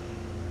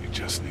 You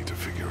just need to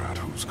figure out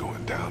who's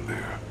going down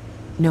there.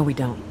 No, we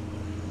don't.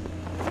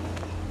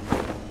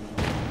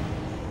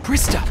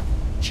 Krista!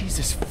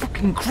 Jesus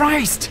fucking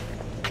Christ!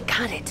 I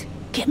got it.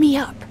 Get me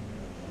up.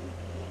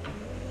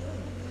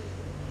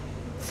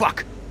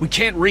 Fuck, we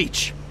can't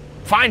reach.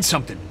 Find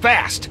something,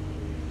 fast.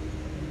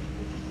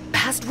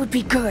 Fast would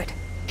be good.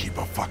 Keep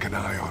a fucking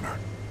eye on her.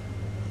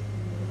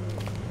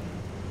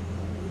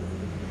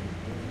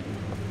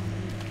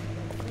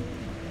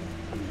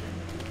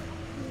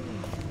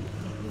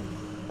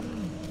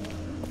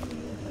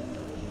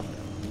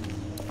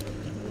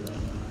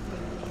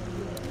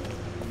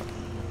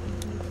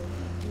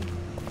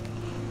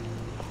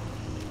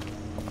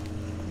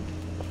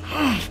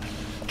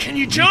 Can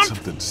you Need jump?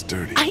 something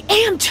sturdy. I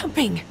am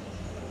jumping!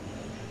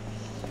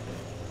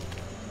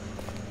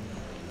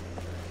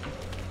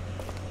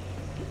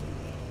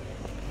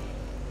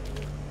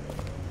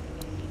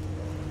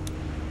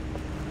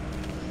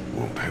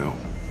 Won't help.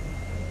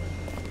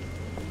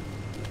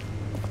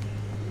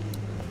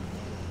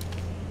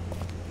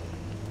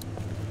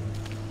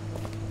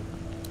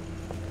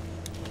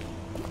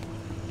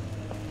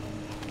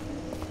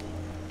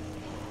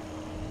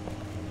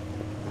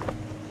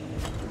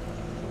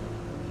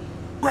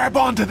 Grab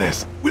onto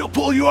this! We'll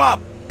pull you up!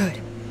 Good.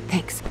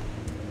 Thanks.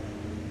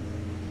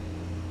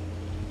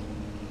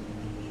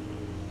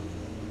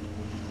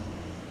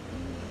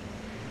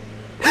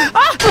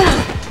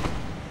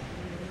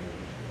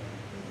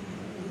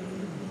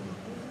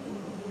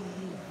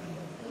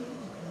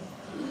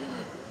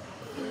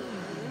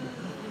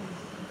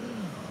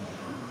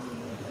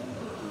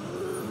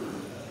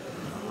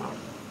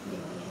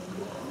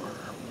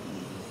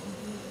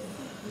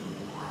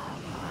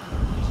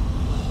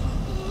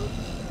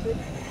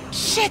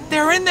 Shit,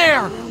 they're in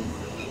there!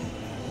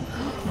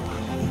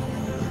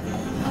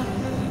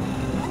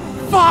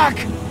 Fuck!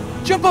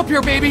 Jump up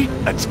here, baby!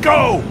 Let's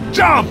go!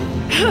 Jump!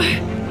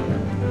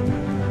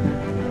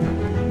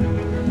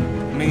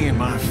 Me and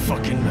my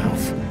fucking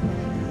mouth.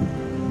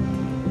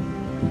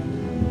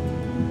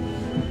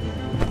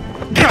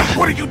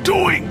 What are you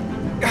doing?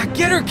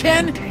 Get her,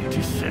 Ken!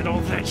 To said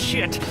all that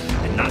shit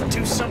and not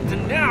do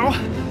something now.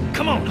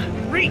 Come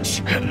on,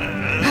 reach.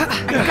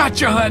 I got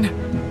you, hun!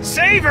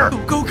 Save her!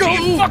 Go, go!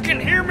 Do you fucking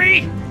hear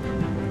me?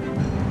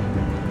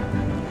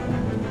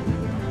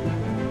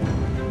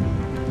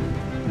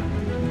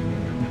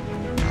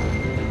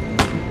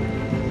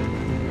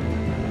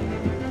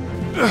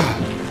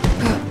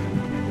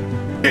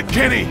 Get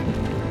Kenny!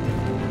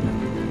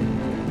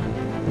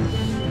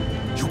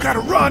 You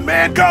gotta run,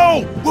 man!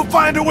 Go! We'll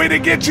find a way to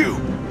get you!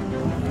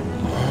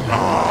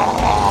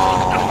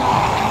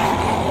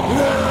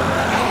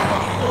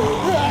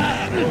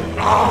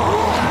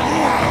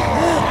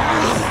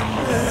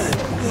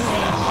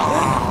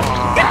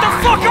 Get the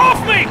fuck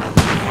off me!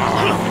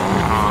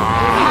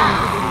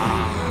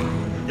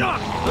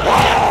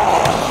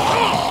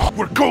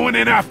 We're going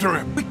in after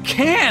him! We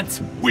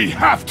can't! We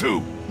have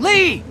to!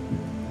 Lee!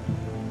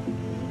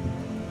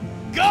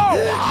 Go!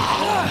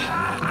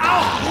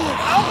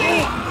 I'll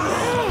be...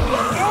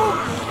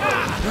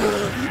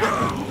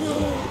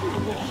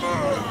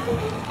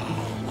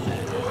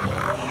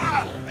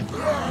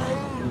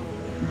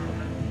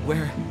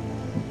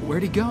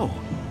 Where'd he go?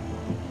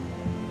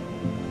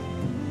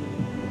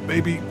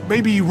 Maybe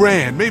he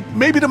ran.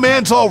 Maybe the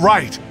man's all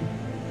right.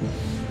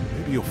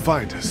 Maybe he'll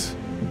find us.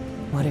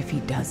 What if he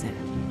doesn't?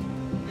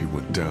 He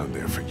went down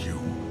there for you.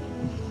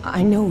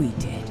 I know he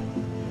did.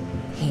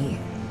 He...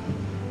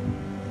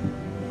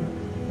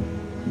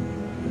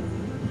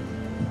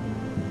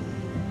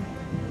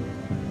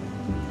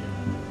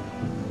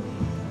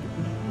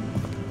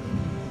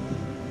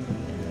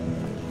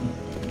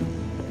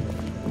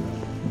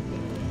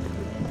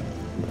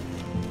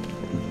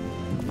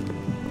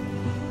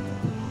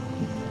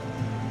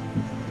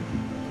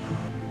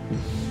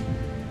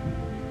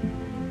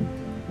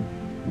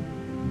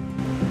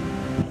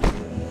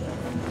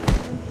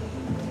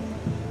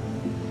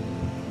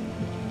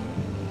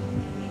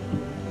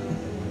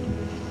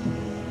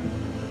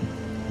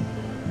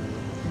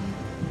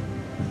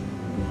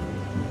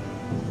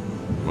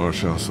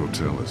 Marshall's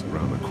Hotel is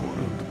around the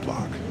corner of the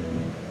block.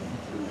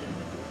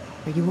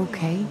 Are you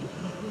okay?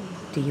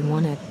 Do you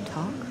want to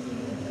talk?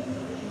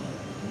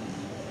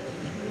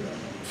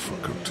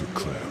 Fuck up to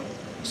Clem.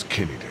 There's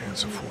Kenny to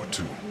answer for,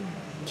 too.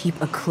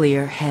 Keep a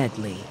clear head,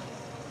 Lee.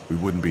 We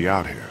wouldn't be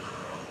out here.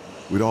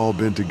 We'd all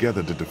been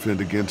together to defend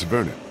against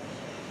Vernon.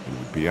 And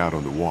we'd be out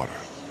on the water.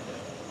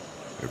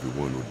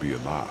 Everyone would be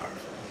alive.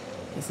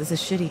 This is a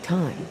shitty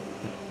time.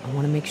 I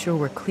want to make sure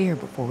we're clear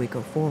before we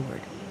go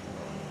forward.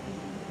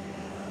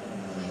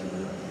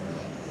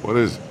 What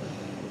is it?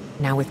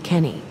 Now with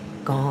Kenny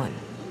gone,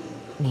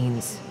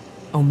 means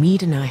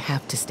Omid and I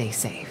have to stay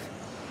safe.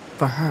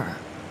 For her.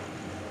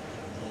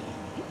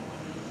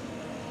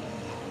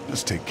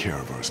 Just take care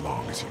of her as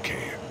long as you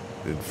can.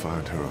 Then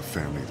find her a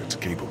family that's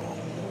capable.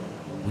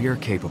 We are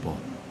capable.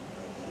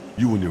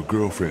 You and your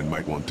girlfriend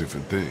might want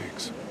different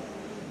things.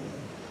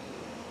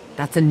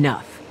 That's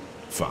enough.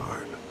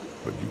 Fine,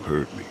 but you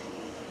heard me.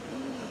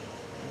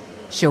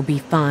 She'll be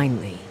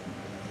fine, Lee.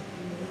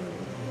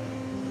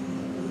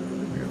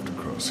 We have to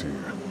cross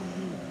here.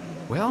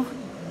 Well,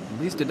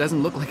 at least it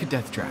doesn't look like a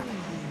death trap.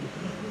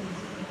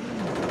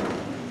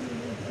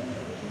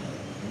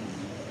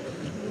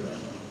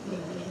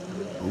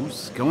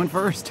 Who's going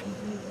first?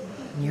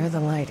 You're the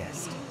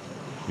lightest.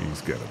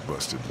 He's got a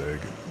busted leg,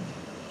 and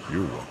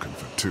you're walking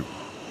for two.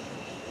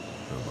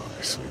 I'm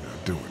obviously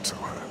not doing so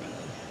hot.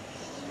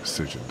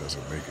 Decision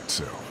doesn't make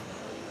itself.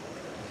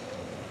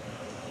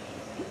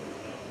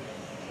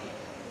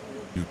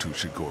 You two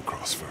should go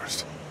across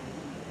first.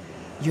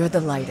 You're the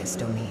lightest,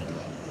 Omid.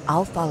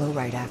 I'll follow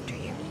right after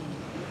you.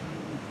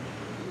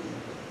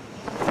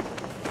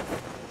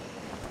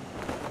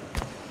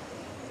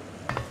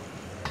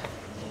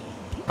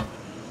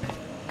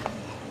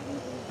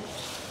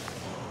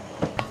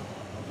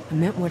 I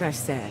meant what I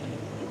said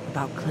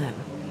about Clem.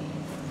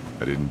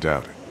 I didn't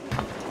doubt it.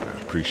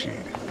 I appreciate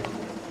it.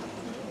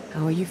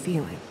 How are you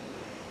feeling?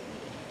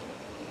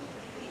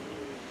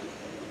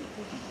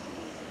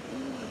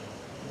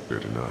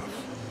 Good enough.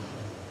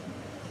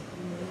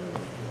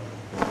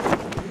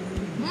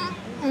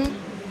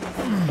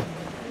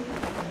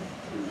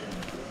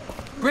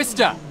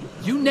 Krista,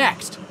 you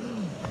next.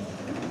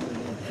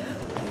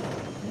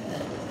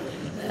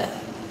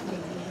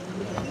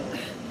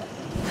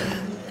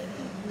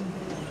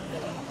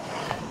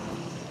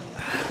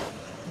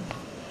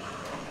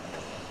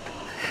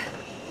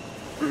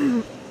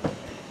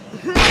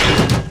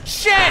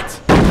 Shit!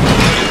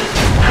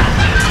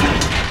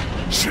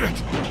 Shit!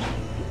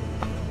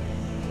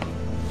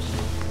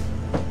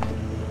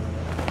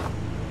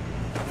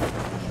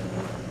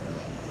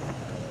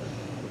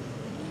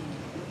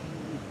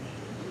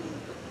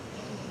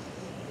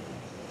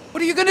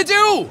 What are you gonna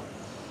do?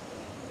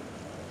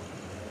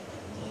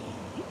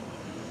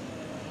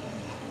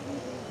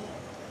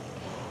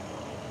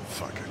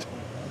 Fuck it.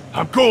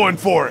 I'm going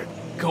for it!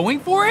 Going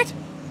for it?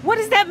 What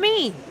does that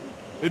mean?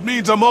 It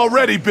means I'm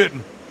already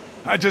bitten.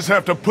 I just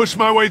have to push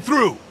my way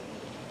through.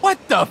 What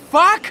the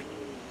fuck?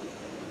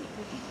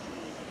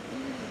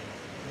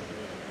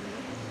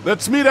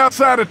 Let's meet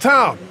outside of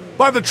town,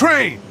 by the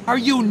train. Are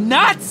you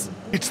nuts?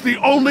 It's the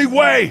only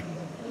way.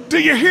 Do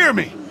you hear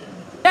me?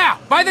 Yeah,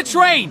 by the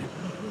train.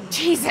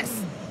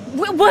 Jesus!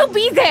 We'll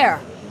be there!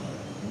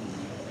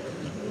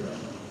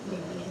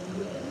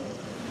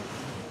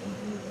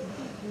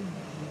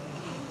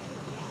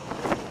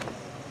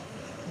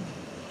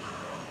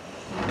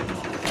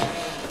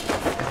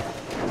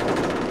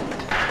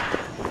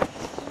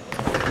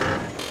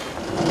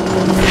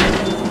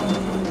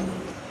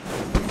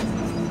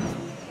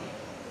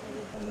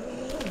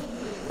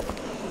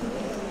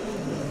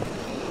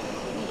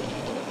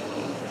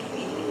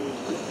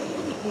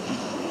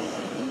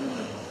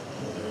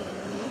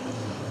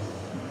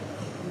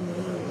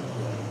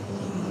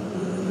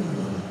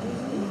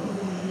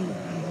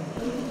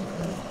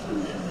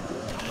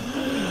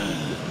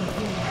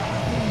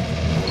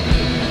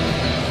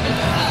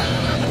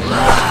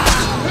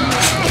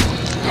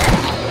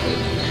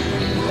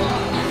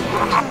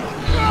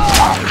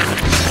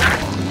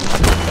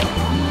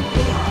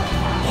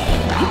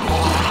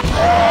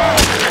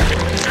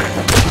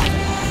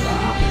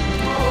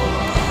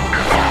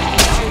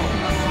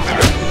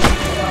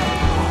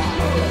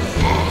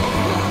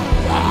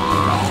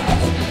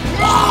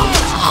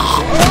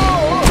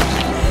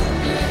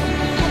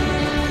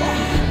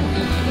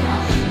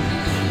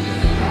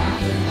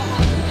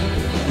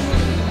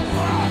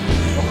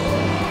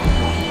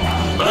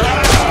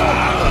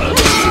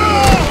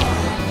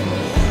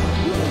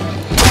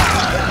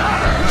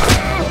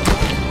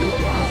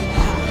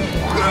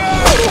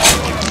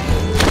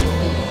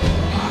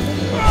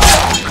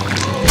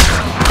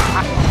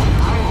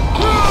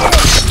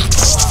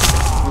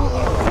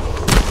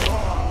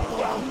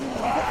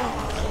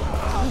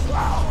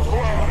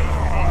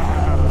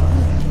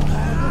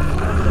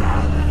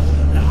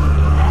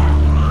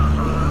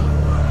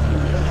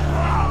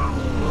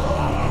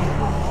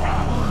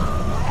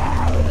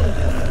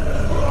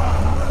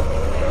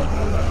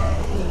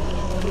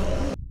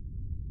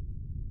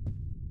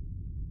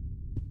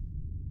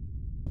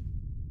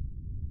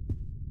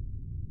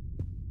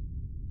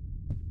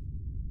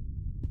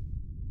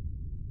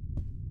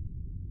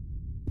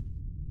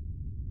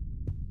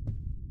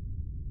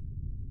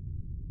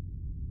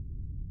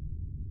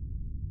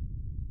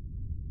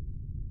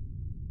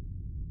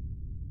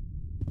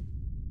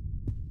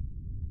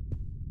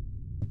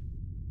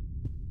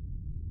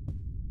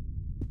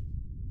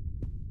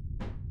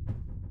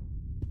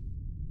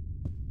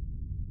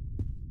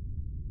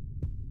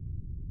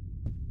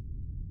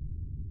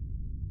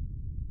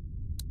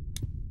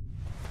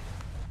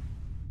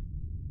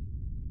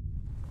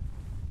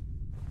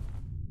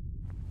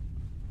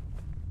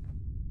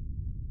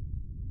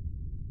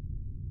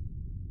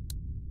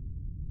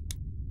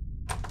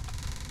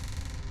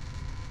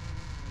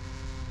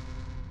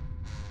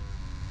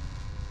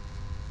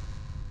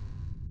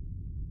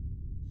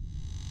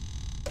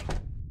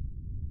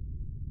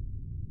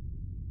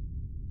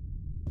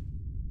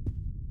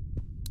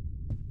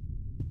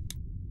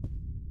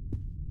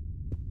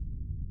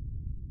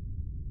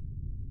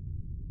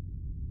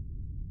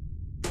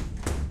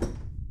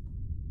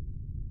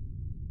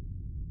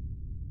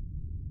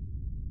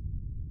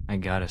 I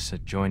got us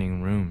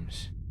adjoining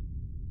rooms.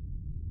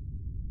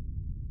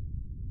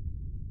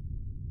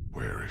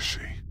 Where is she?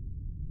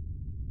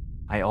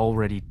 I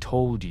already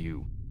told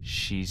you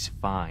she's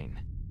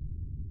fine.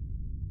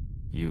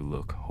 You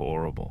look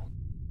horrible.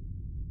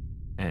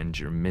 And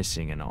you're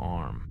missing an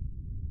arm.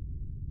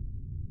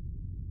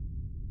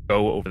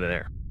 Go over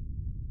there.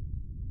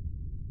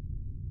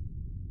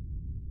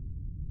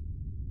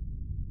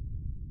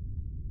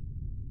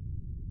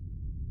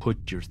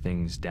 Put your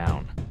things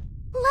down.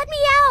 Let me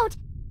out!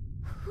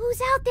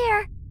 Who's out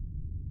there?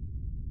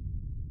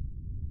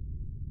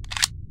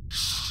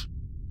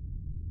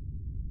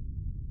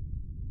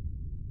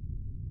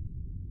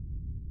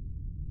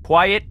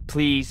 Quiet,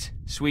 please,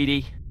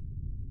 sweetie.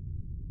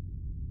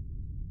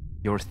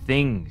 Your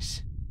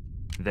things.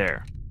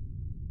 There.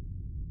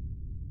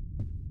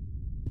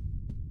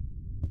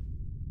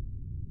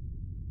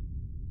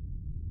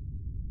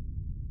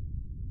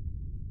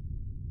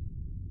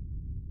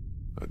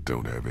 I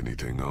don't have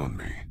anything on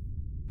me.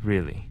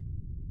 Really?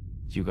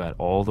 You got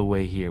all the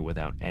way here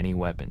without any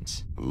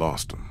weapons? I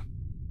lost them.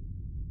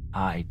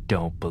 I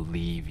don't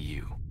believe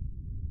you.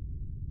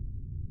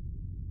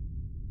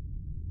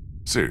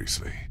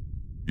 Seriously,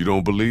 you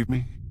don't believe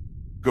me?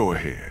 Go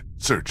ahead,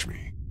 search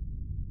me.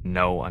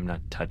 No, I'm not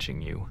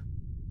touching you.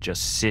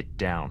 Just sit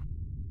down.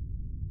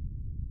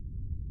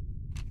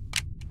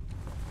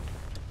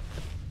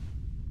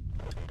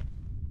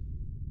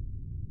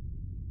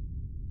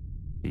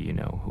 Do you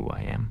know who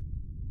I am?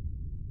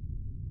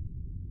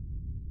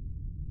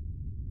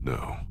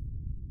 No,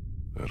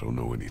 I don't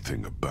know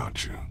anything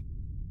about you.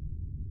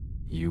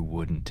 You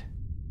wouldn't.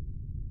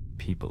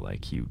 People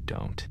like you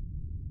don't.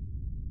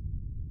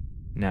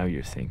 Now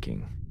you're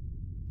thinking,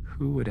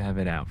 who would have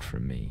it out for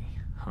me,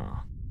 huh?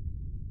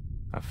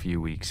 A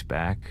few weeks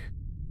back,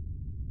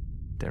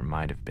 there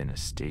might have been a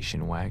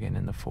station wagon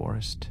in the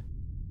forest,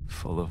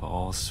 full of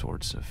all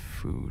sorts of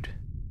food,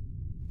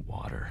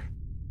 water,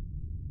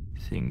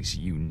 things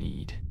you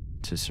need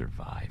to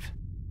survive.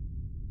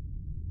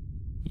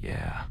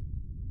 Yeah,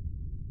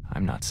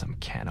 I'm not some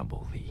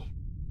cannibal, Lee.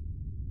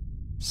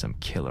 Some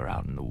killer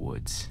out in the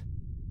woods.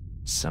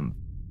 Some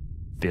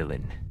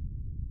villain.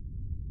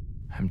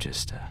 I'm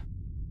just a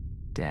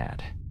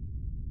dad.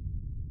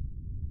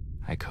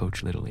 I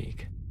coach Little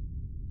League.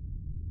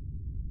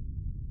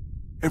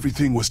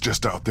 Everything was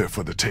just out there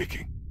for the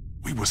taking.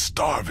 We were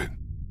starving.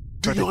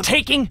 For the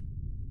taking?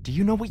 Do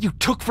you know what you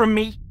took from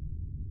me?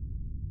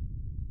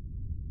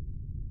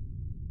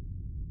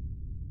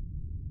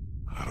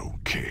 I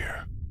don't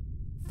care.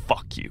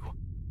 Fuck you.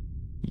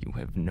 You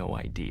have no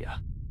idea.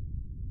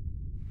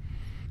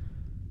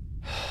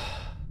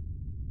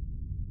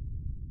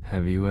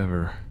 Have you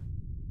ever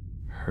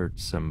hurt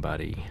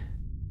somebody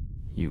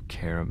you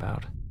care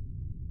about?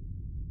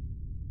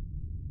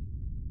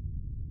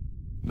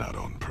 Not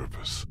on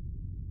purpose.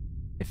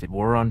 If it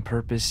were on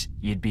purpose,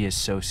 you'd be a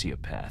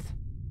sociopath.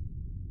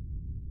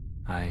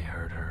 I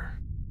hurt her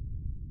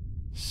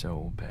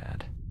so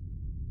bad.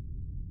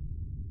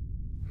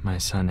 My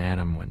son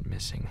Adam went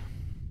missing.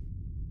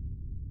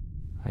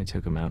 I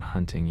took him out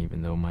hunting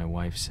even though my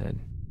wife said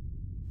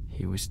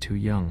he was too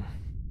young.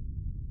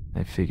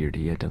 I figured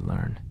he had to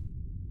learn.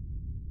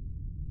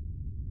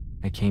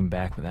 I came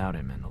back without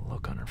him and the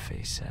look on her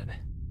face said,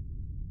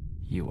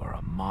 "You are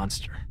a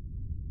monster."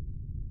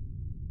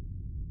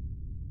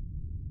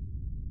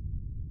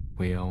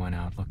 We all went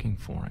out looking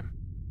for him.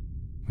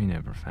 We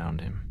never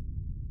found him.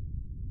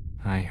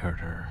 I hurt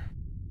her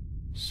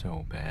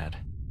so bad.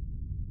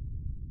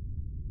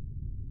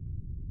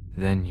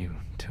 Then you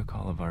took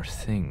all of our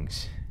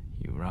things.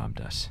 You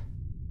robbed us.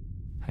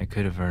 I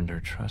could have earned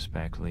her trust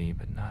back, Lee,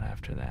 but not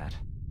after that.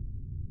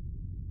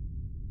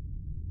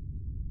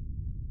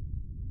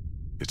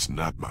 It's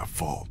not my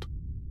fault.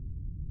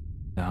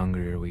 The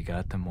hungrier we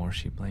got, the more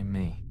she blamed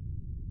me.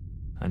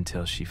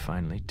 Until she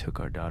finally took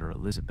our daughter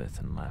Elizabeth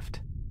and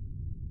left.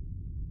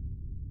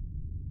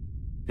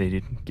 They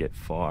didn't get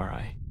far.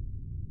 I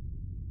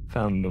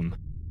found them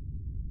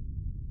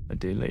a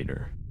day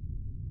later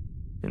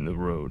in the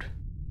road.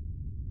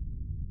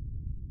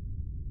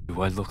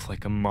 Do I look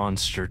like a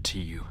monster to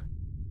you?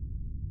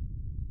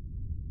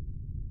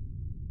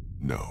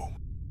 No.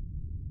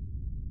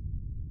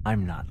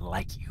 I'm not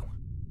like you.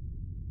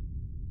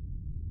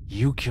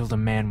 You killed a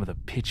man with a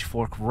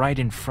pitchfork right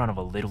in front of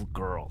a little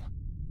girl.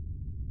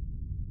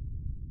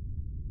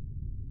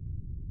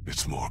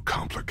 It's more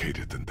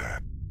complicated than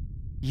that.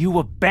 You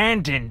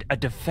abandoned a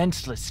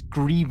defenseless,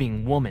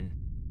 grieving woman.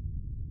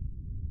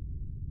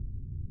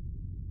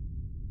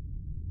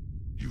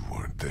 You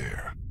weren't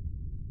there.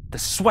 The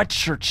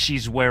sweatshirt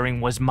she's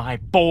wearing was my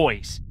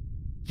boy's.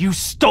 You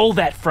stole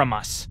that from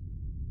us.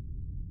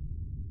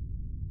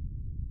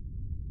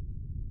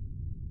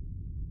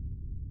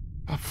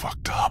 I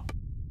fucked up.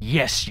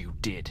 Yes, you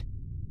did.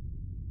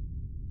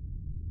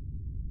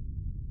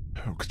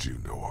 How could you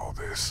know all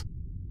this?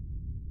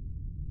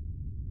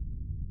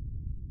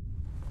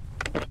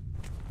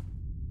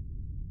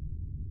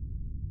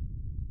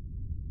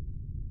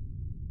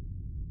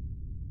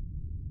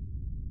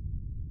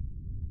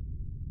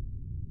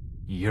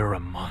 You're a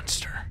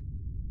monster.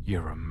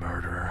 You're a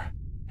murderer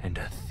and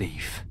a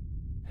thief.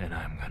 And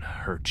I'm gonna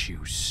hurt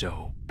you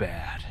so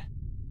bad.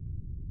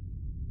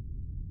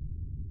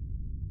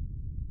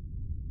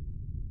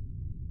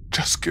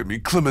 Just give me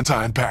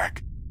Clementine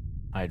back.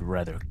 I'd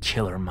rather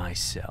kill her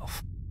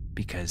myself,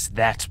 because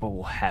that's what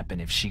will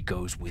happen if she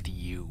goes with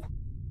you.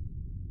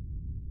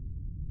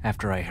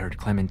 After I heard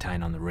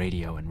Clementine on the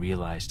radio and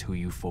realized who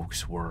you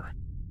folks were,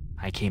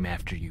 I came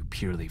after you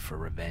purely for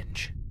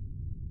revenge.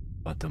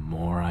 But the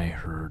more I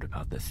heard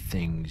about the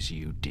things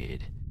you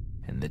did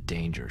and the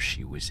danger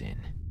she was in,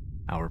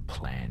 our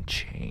plan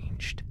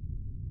changed.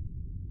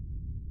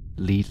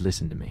 Lee,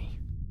 listen to me.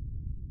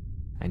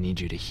 I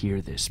need you to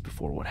hear this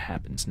before what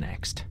happens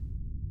next.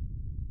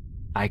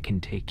 I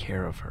can take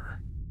care of her.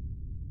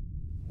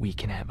 We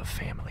can have a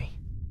family.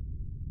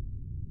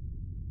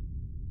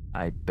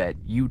 I bet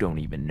you don't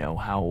even know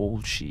how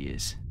old she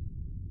is.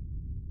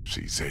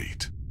 She's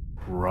 8.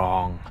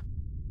 Wrong.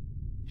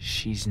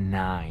 She's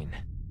 9.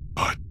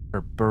 But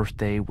her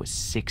birthday was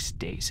 6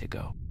 days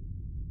ago.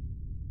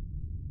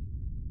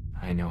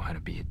 I know how to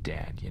be a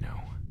dad, you know.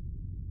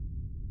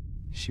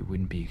 She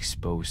wouldn't be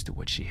exposed to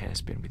what she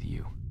has been with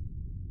you.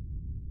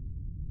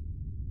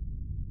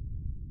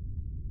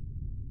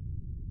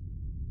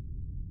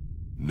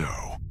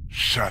 no,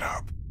 shut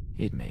up.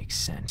 It makes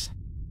sense.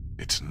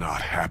 It's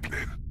not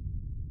happening.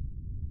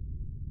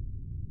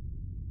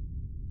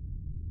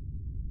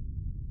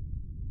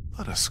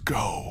 Let us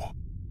go.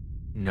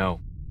 No.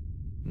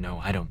 No,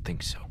 I don't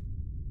think so.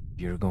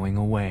 You're going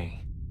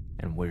away,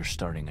 and we're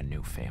starting a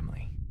new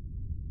family.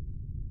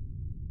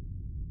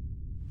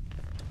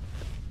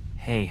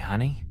 Hey,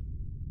 honey.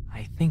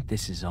 I think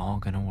this is all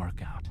gonna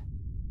work out.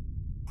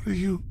 What are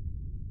you...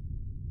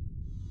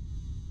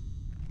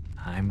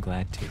 I'm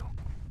glad too.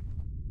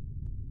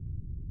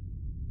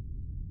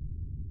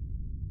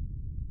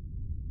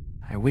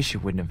 I wish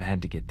it wouldn't have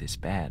had to get this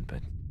bad,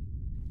 but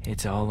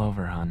it's all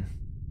over, hon.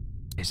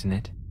 Isn't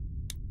it?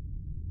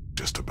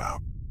 Just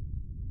about.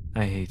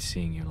 I hate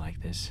seeing you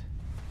like this.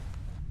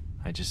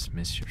 I just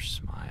miss your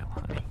smile,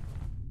 honey.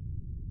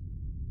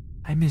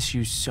 I miss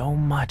you so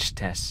much,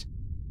 Tess.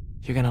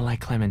 You're gonna like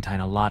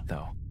Clementine a lot,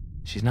 though.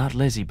 She's not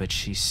Lizzie, but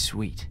she's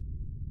sweet.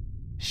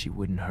 She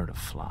wouldn't hurt a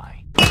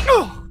fly.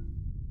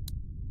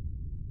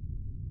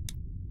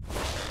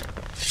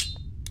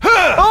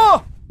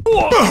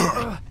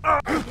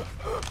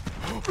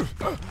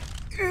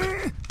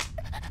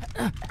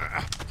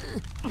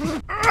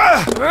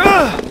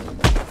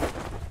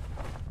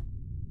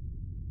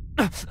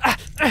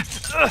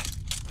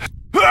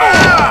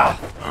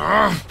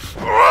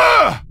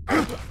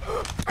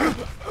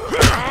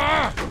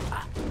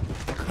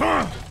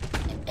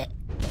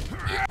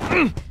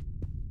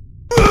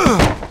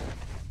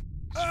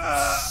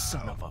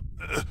 Son of a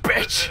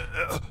bitch!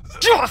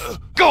 Just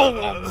go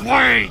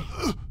away!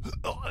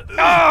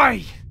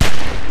 Die!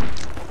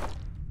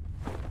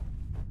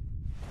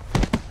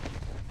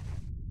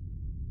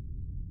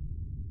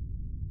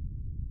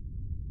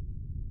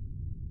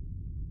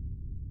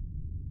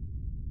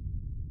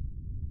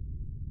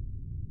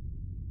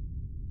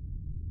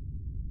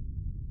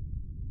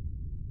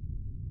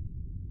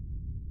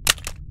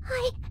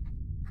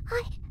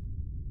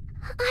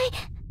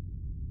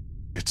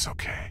 It's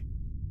okay.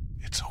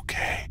 It's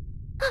okay.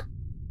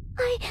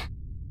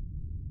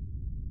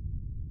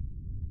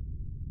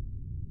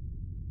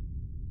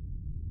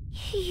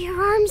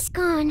 Your arm's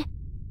gone.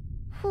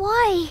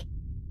 Why?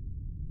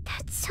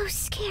 That's so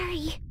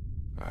scary.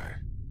 I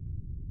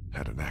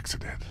had an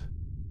accident.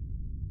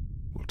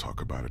 We'll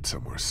talk about it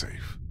somewhere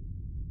safe.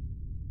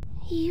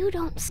 You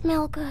don't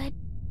smell good.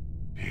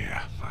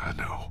 Yeah, I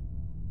know.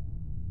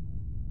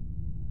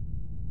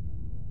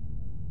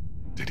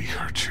 Did he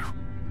hurt you?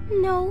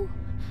 No.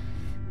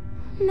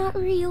 Not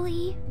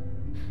really.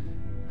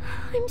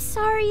 I'm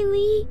sorry,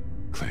 Lee.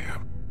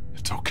 Clem,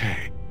 it's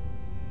okay.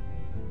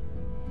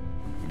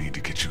 We need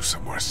to get you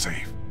somewhere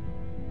safe.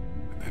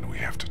 And then we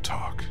have to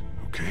talk,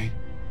 okay?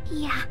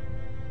 Yeah.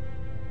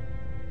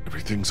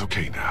 Everything's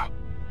okay now.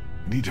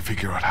 We need to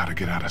figure out how to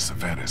get out of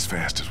Savannah as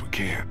fast as we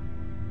can.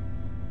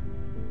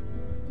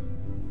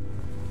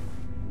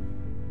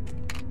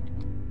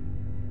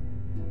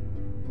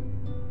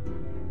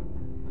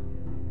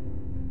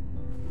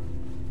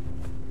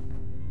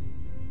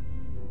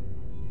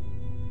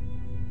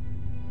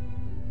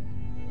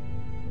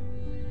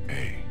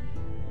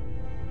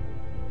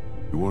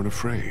 You weren't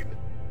afraid.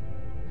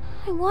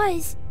 I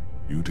was.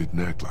 You didn't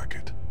act like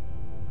it.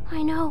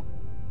 I know.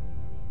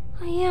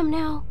 I am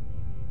now.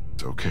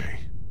 It's okay.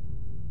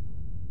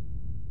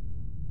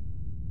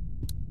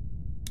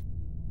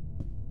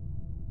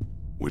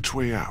 Which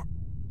way out?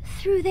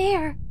 Through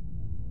there.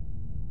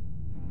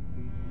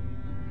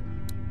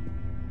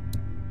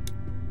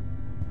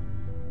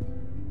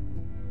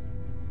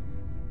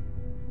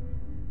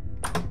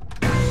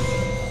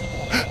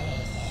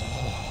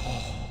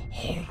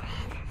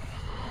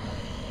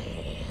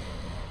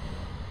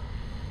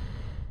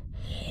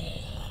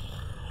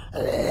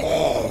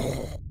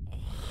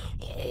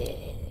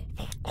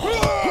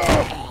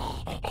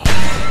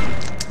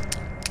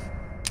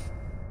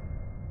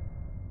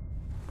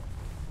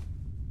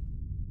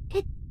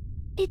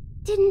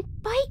 didn't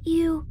bite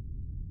you.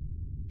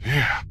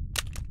 Yeah,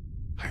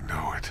 I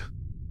know it.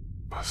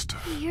 Must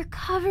have. You're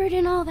covered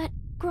in all that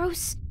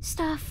gross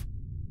stuff.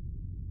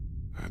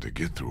 I had to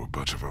get through a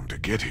bunch of them to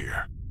get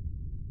here.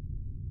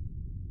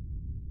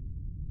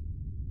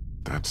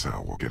 That's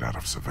how we'll get out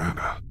of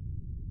Savannah.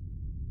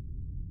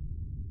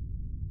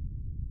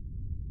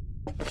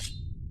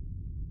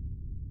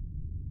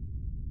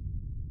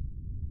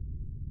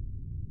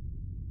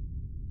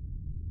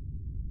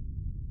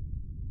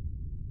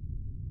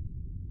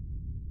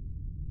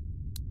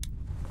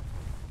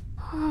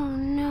 Oh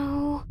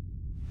no.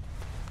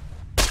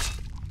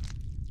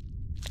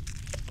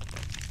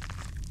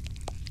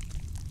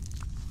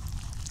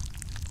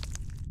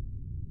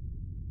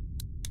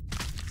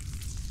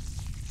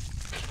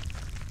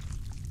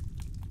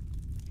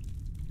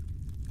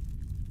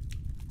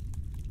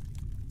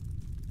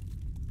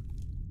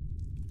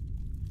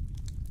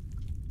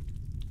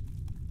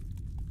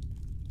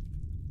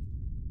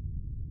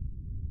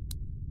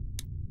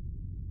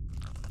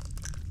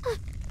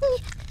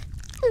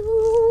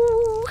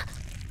 Ooh.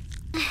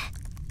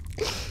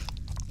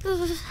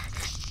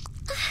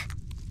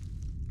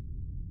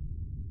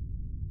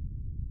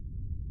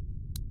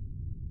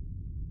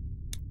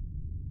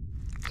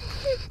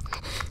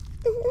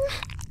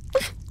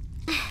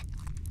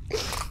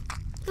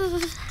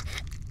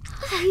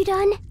 Are you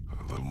done?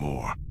 A little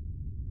more.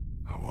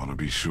 I want to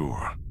be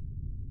sure.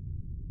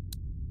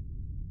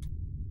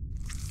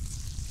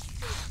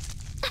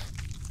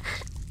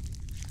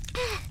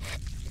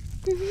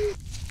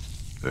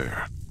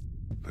 There.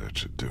 That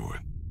should do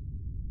it.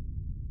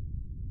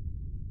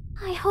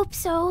 I hope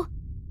so.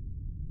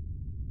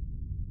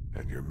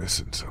 And you're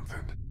missing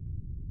something.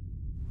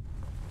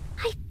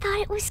 I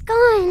thought it was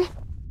gone.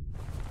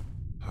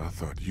 I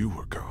thought you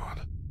were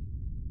gone.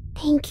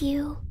 Thank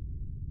you.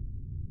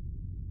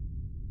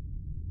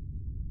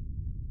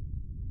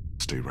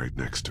 Stay right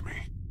next to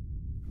me.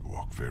 And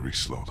walk very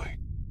slowly.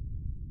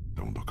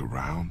 Don't look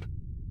around.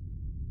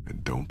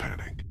 And don't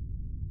panic.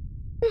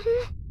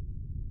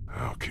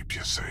 I'll keep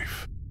you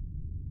safe.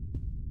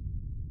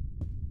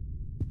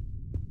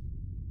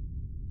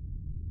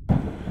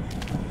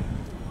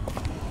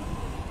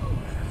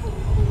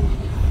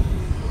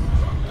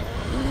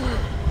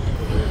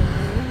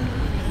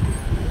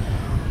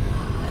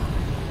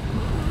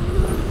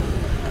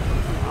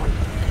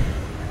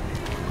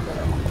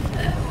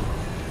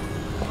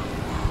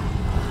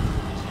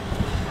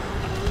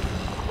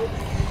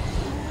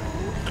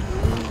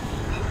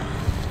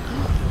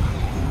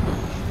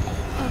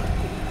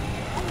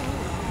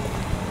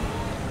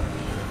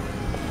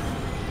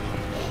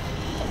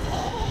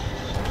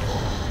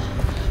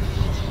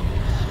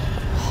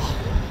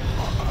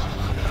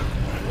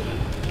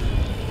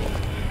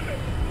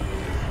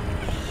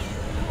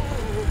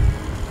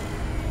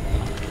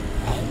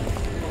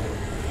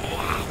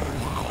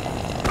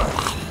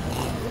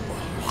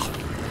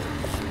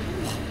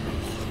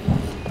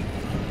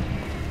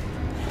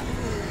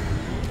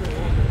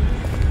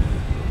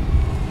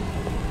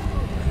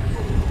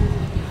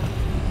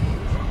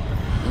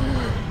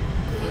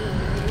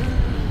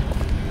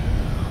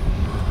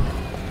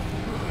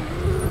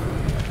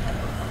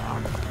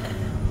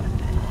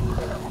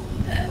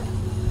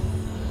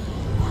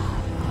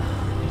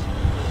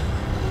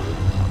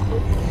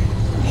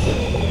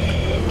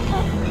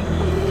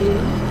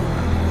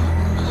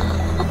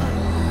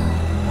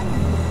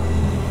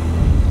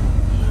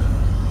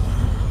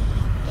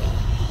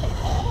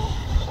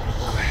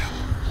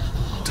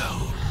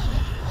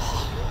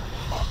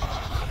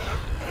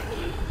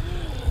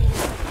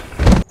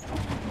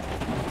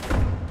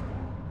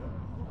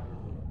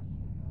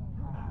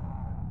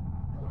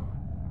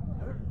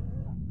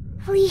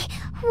 Lee,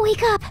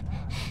 wake up!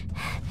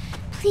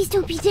 Please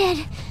don't be dead.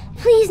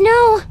 Please,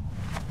 no!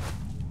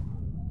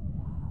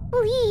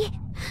 Lee,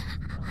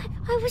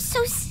 I was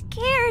so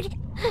scared.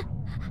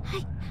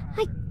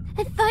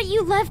 I thought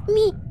you left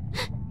me.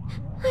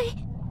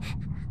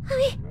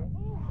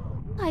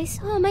 I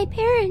saw my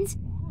parents.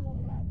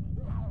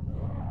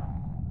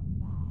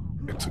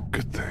 It's a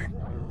good thing.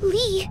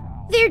 Lee,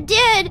 they're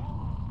dead.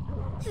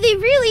 They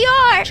really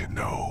are. But you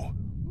know,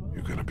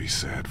 you're gonna be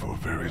sad for a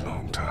very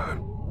long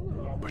time.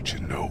 But you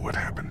know what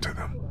happened to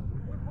them.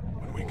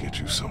 When we get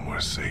you somewhere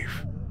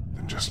safe,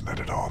 then just let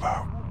it all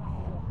out.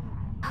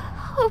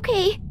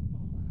 Okay.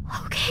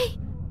 Okay.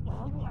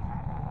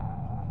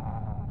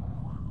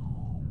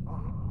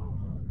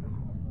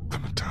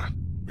 Clementine,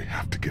 we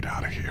have to get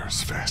out of here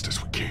as fast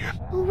as we can.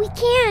 We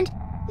can't.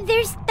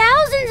 There's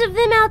thousands of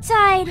them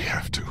outside. We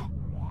have to.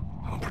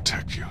 I'll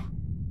protect you.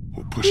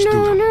 We'll push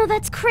through them. No,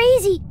 that's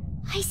crazy.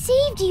 I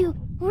saved you.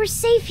 We're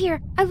safe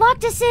here. I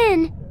locked us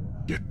in.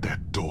 Get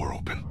that door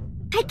open.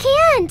 I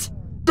can't!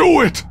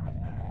 Do it!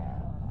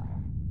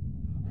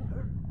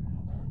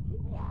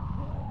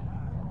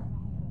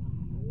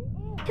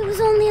 It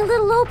was only a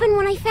little open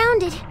when I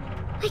found it.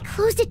 I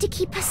closed it to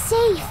keep us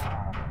safe.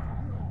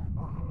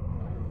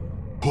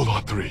 Hold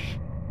on 3.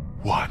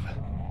 1,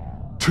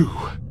 2,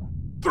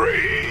 3!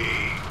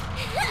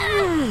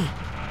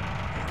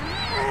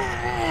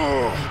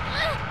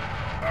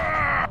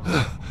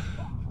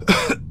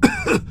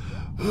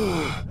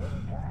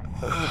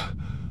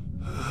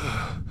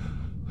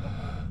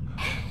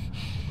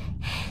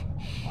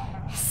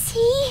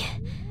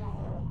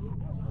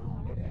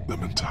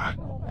 Clementine,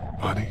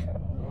 honey.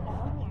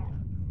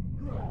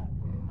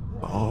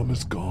 My arm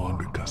is gone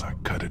because I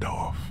cut it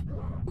off.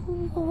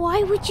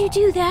 Why would you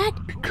do that?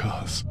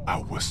 Because I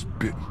was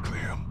bitten,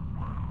 Clem.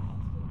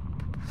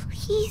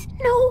 Please,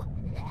 no.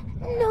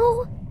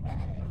 No.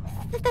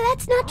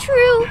 That's not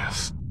true.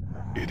 Yes,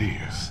 it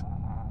is.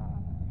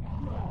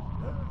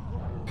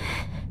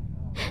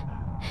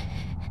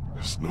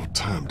 There's no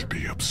time to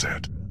be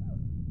upset.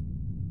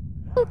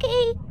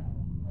 Okay.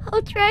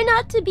 I'll try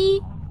not to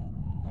be.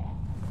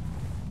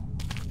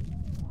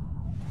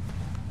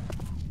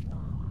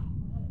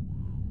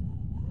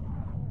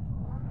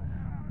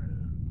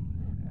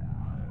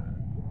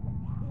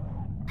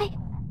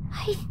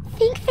 I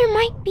think there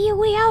might be a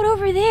way out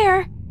over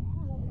there.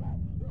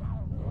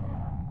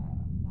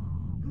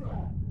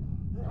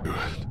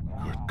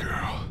 Good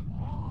girl.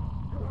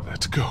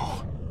 Let's go.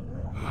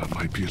 I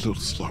might be a little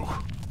slow.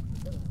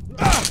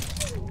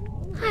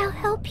 I'll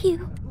help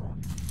you.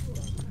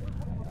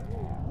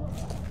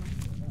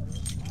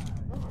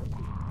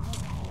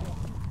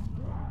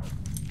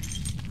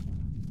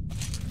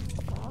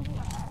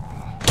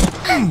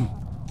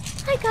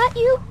 I got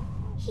you.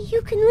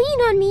 You can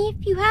lean on me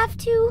if you have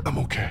to. I'm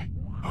okay.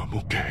 I'm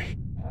okay.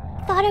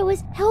 Thought I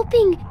was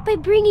helping by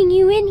bringing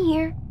you in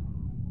here.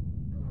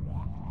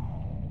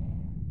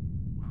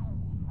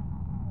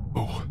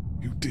 Oh,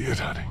 you did,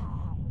 honey.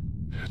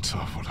 It's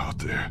awful out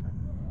there.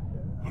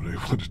 Well, they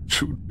would have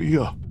chewed me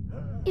up.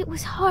 It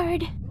was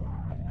hard.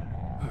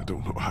 I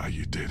don't know how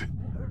you did it,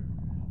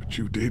 but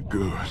you did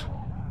good.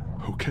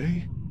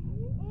 Okay?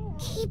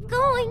 Keep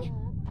going.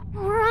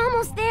 We're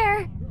almost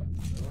there.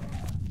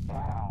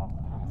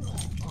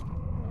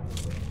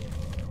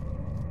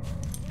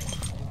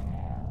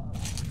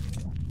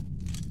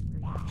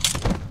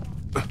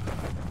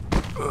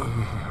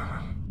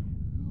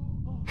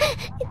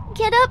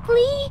 Get up,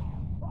 Lee.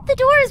 The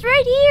door is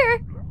right here.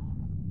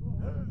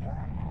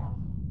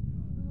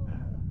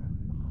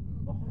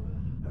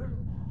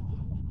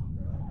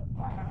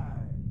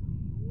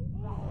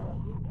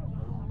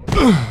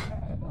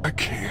 I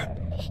can't.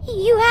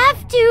 You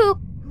have to.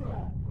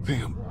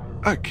 Damn,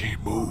 I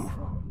can't move.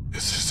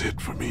 This is it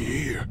for me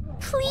here.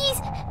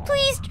 Please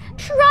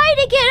try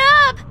to get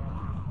up.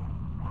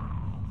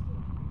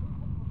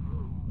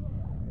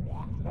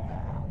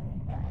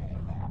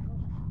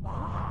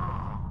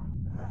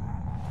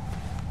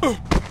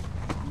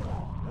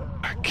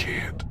 I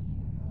can't.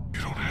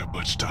 You don't have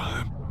much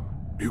time.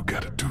 You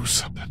gotta do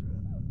something.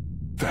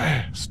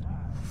 Fast.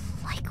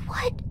 Like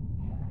what?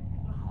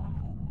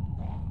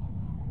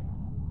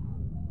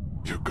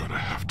 You're gonna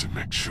have to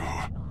make sure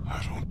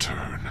I don't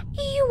turn.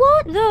 You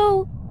won't,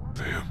 though.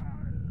 Then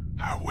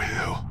I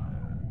will.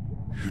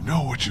 You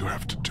know what you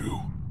have to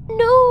do.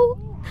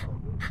 No,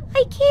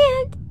 I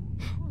can't.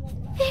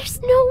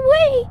 There's no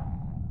way.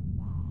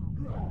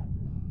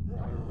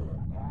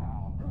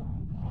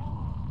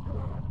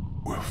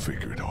 We'll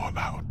figure it all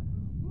out.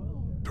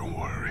 Don't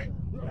worry.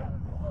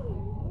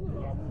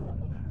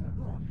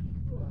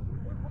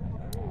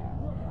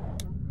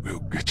 We'll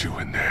get you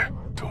in there.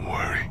 Don't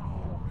worry.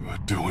 You're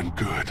doing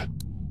good.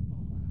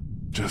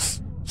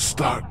 Just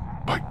start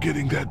by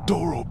getting that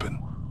door open.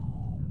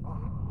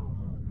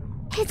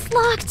 It's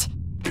locked.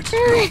 It's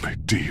no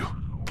big deal.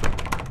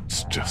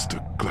 It's just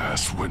a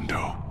glass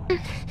window.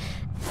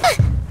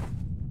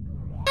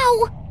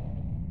 Ow!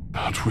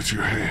 Not with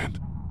your hand.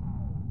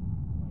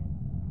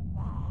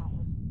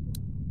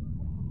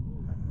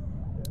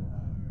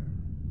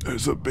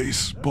 There's a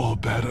baseball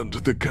bat under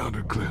the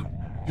counter, Clem.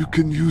 You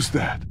can use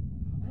that.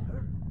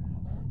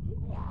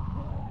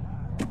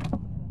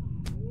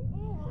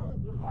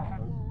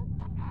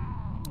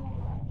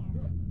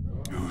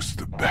 Use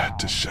the bat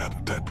to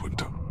shatter that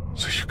window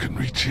so you can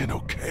reach in,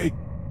 okay?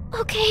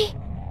 Okay.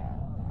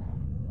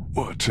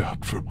 Watch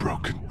out for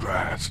broken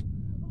glass.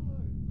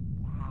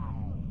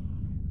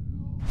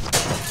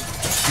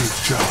 Good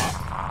job.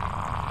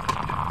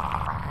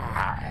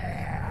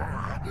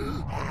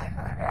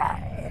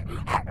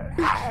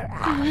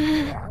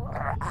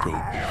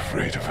 Don't be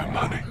afraid of him,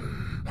 honey.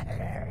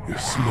 You're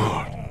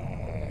smart.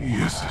 He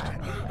isn't.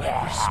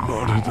 You're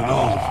smarter than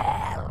all of them.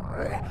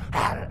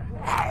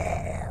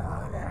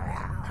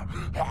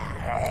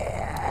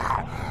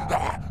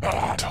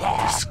 Don't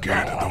be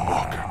scared of the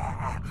walker.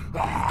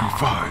 You'll be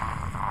fine.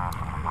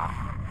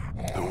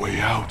 The way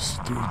out's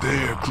through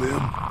there,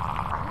 Clem.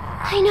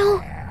 I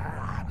know.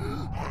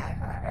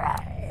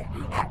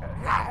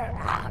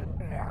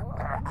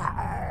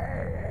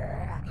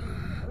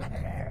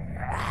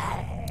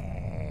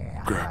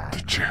 Grab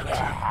the chair,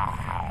 Clem.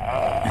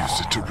 Use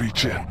it to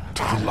reach in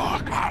to the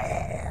lock.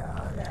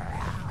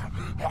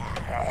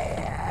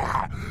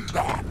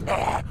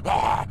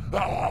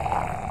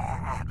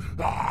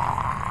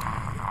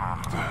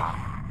 Then,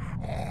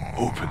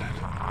 open it.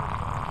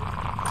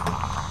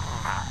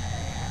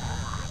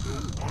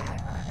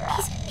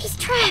 He's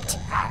trapped.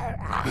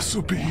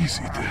 This'll be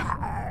easy then.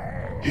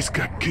 He's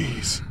got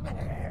keys.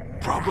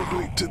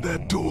 Probably to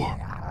that door.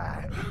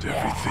 And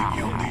everything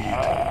you'll need.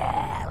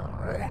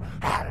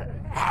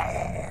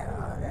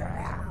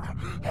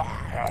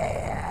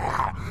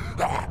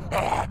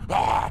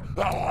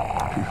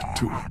 You're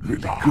doing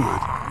really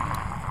good.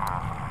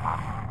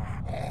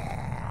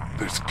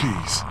 There's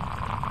keys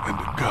and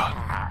a gun.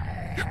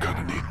 You're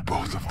gonna need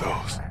both of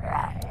those.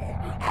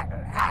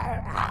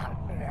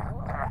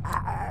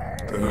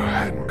 There are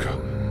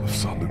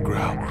handcuffs on the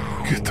ground.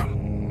 Get them.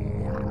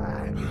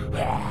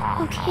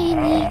 Okay,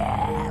 Lee.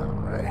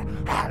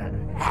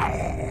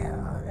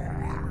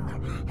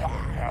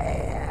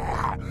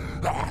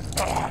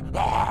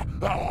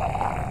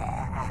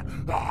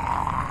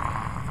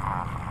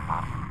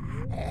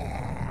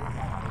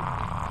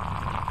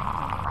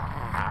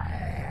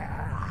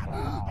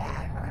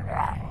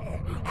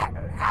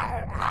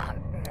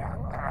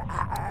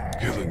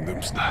 Killing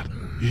them's not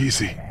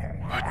easy,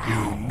 but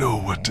you know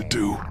what to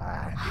do.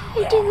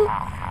 I do.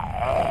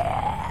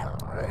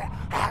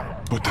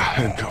 Put the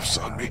handcuffs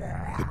on me.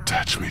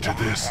 Attach me to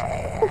this.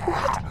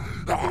 What?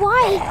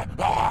 Why?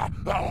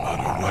 No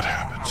matter what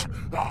happens,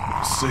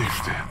 you're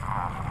safe then.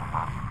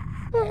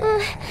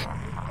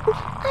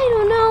 I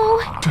don't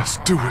know.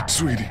 Just do it,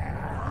 sweetie.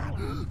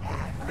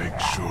 Make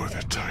sure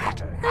they're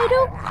tight. I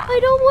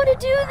don't want to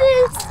do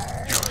this.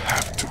 You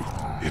have to.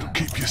 It'll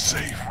keep you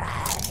safe.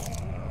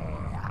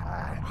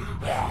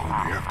 You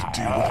only have to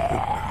deal with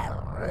him now.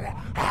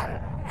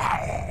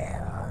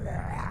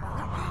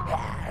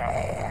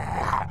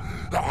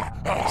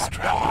 He's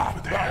trapped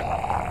over there.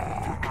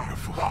 If you're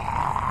careful, you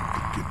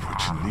can get what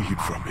you need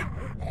from him.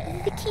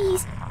 The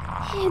keys,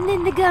 and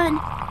then the gun.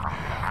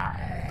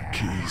 The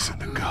keys and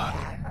the gun.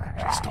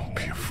 Just don't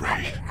be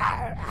afraid.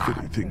 If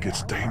anything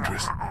gets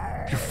dangerous,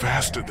 you're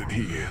faster than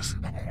he is.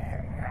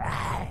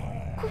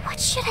 What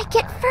should I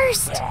get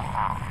first?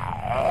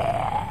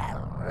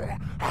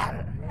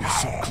 You're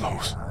so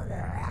close.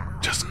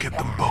 Just get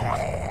them both.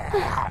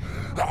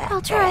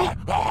 I'll try.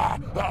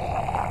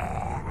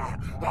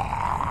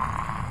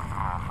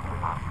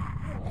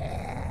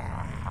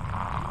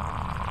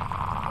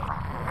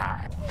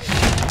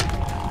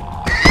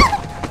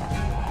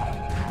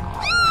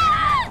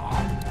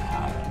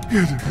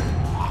 Get him!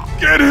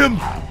 Get him!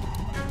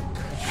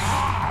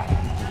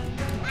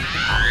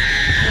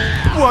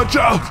 Watch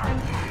out!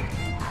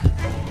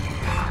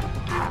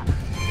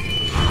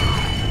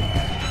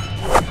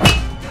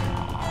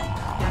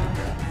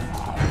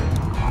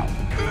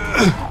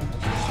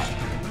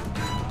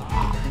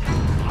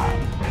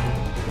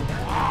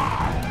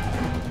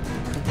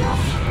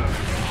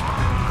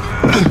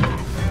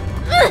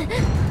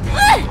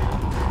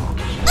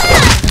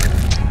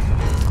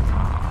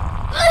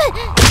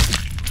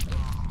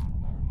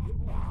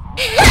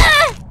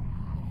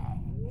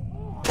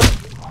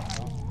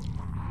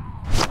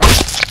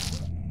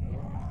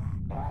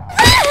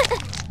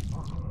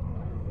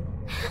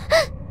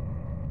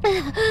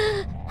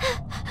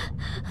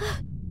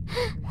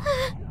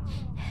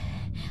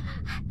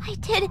 I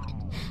did it.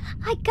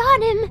 I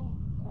got him.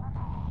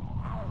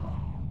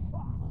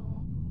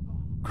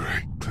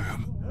 Great,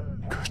 Clem.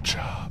 Good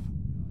job.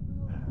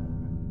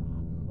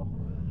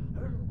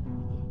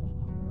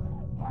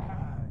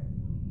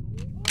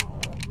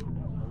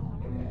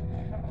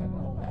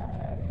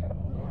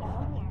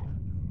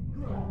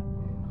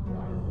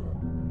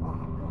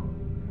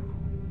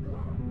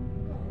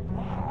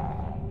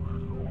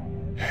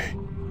 Hey.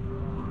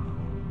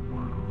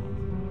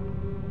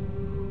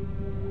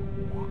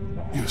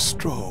 You're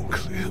strong,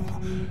 Clem.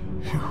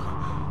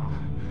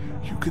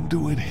 You can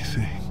do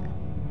anything.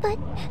 But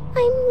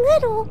I'm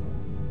little.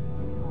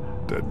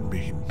 Doesn't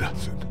mean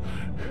nothing.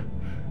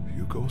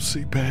 You gonna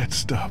see bad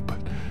stuff, but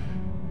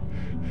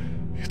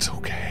it's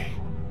okay.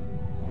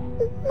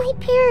 My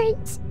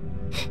parents.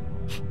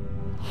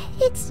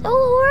 It's so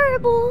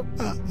horrible.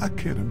 I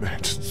can't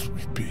imagine,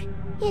 sweet pea.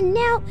 And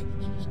now,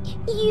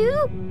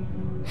 you?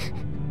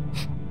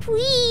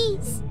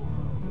 Please.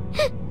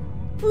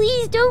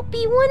 Please don't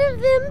be one of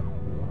them.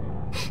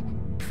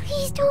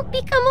 Please don't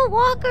become a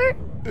walker.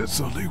 There's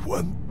only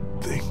one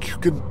thing you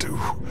can do.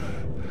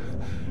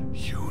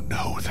 You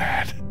know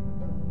that.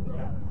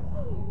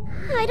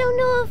 I don't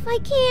know if I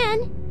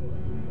can.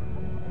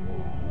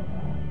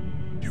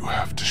 You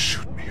have to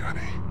shoot me, honey.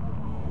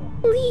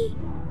 Lee,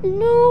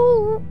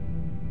 no.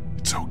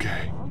 It's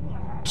okay.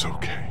 It's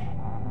okay.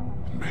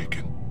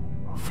 Megan,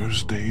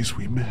 first days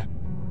we met.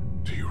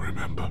 Do you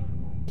remember?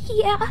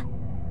 Yeah,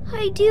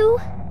 I do.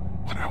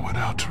 When I went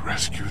out to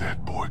rescue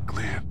that boy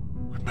Glenn,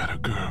 we met a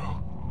girl.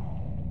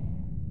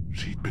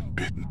 She'd been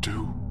bitten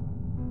too.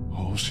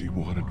 All she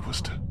wanted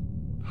was to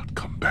not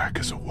come back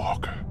as a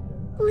walker.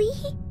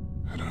 Lee?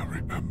 And I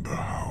remember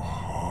how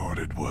hard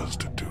it was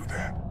to do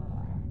that.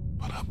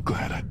 But I'm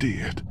glad I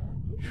did.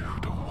 You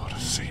don't want to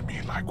see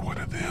me like one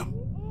of them.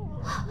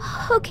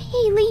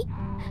 Okay, Lee.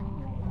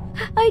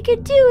 I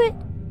can do it.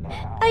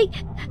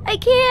 I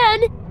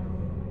can.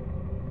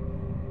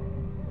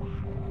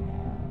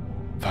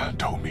 Find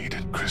Omid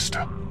and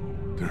Krista.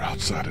 They're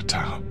outside of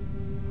town,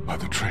 by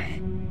the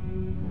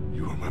train.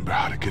 You remember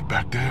how to get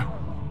back there?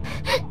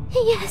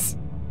 Yes.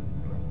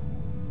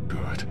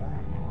 Good.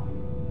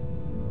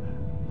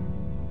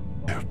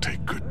 They'll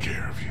take good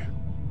care of you.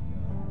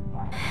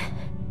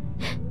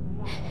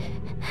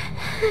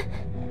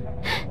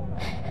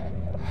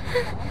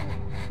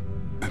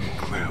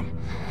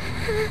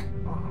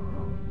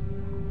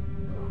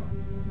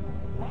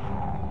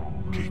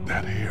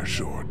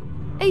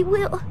 I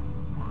will.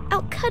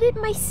 I'll cut it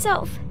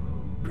myself.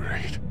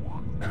 Great.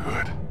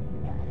 Good.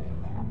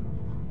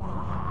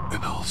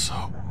 And also...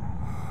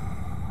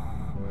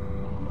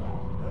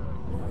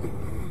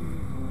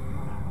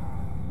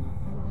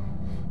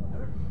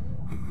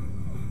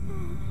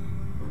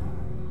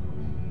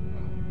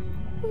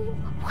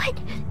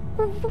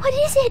 What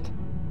is it?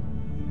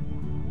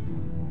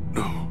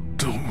 No,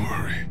 don't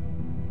worry.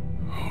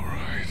 All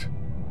right.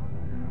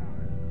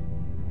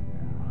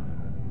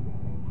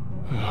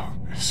 I'll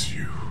miss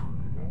you.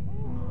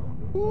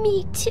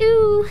 Me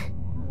too.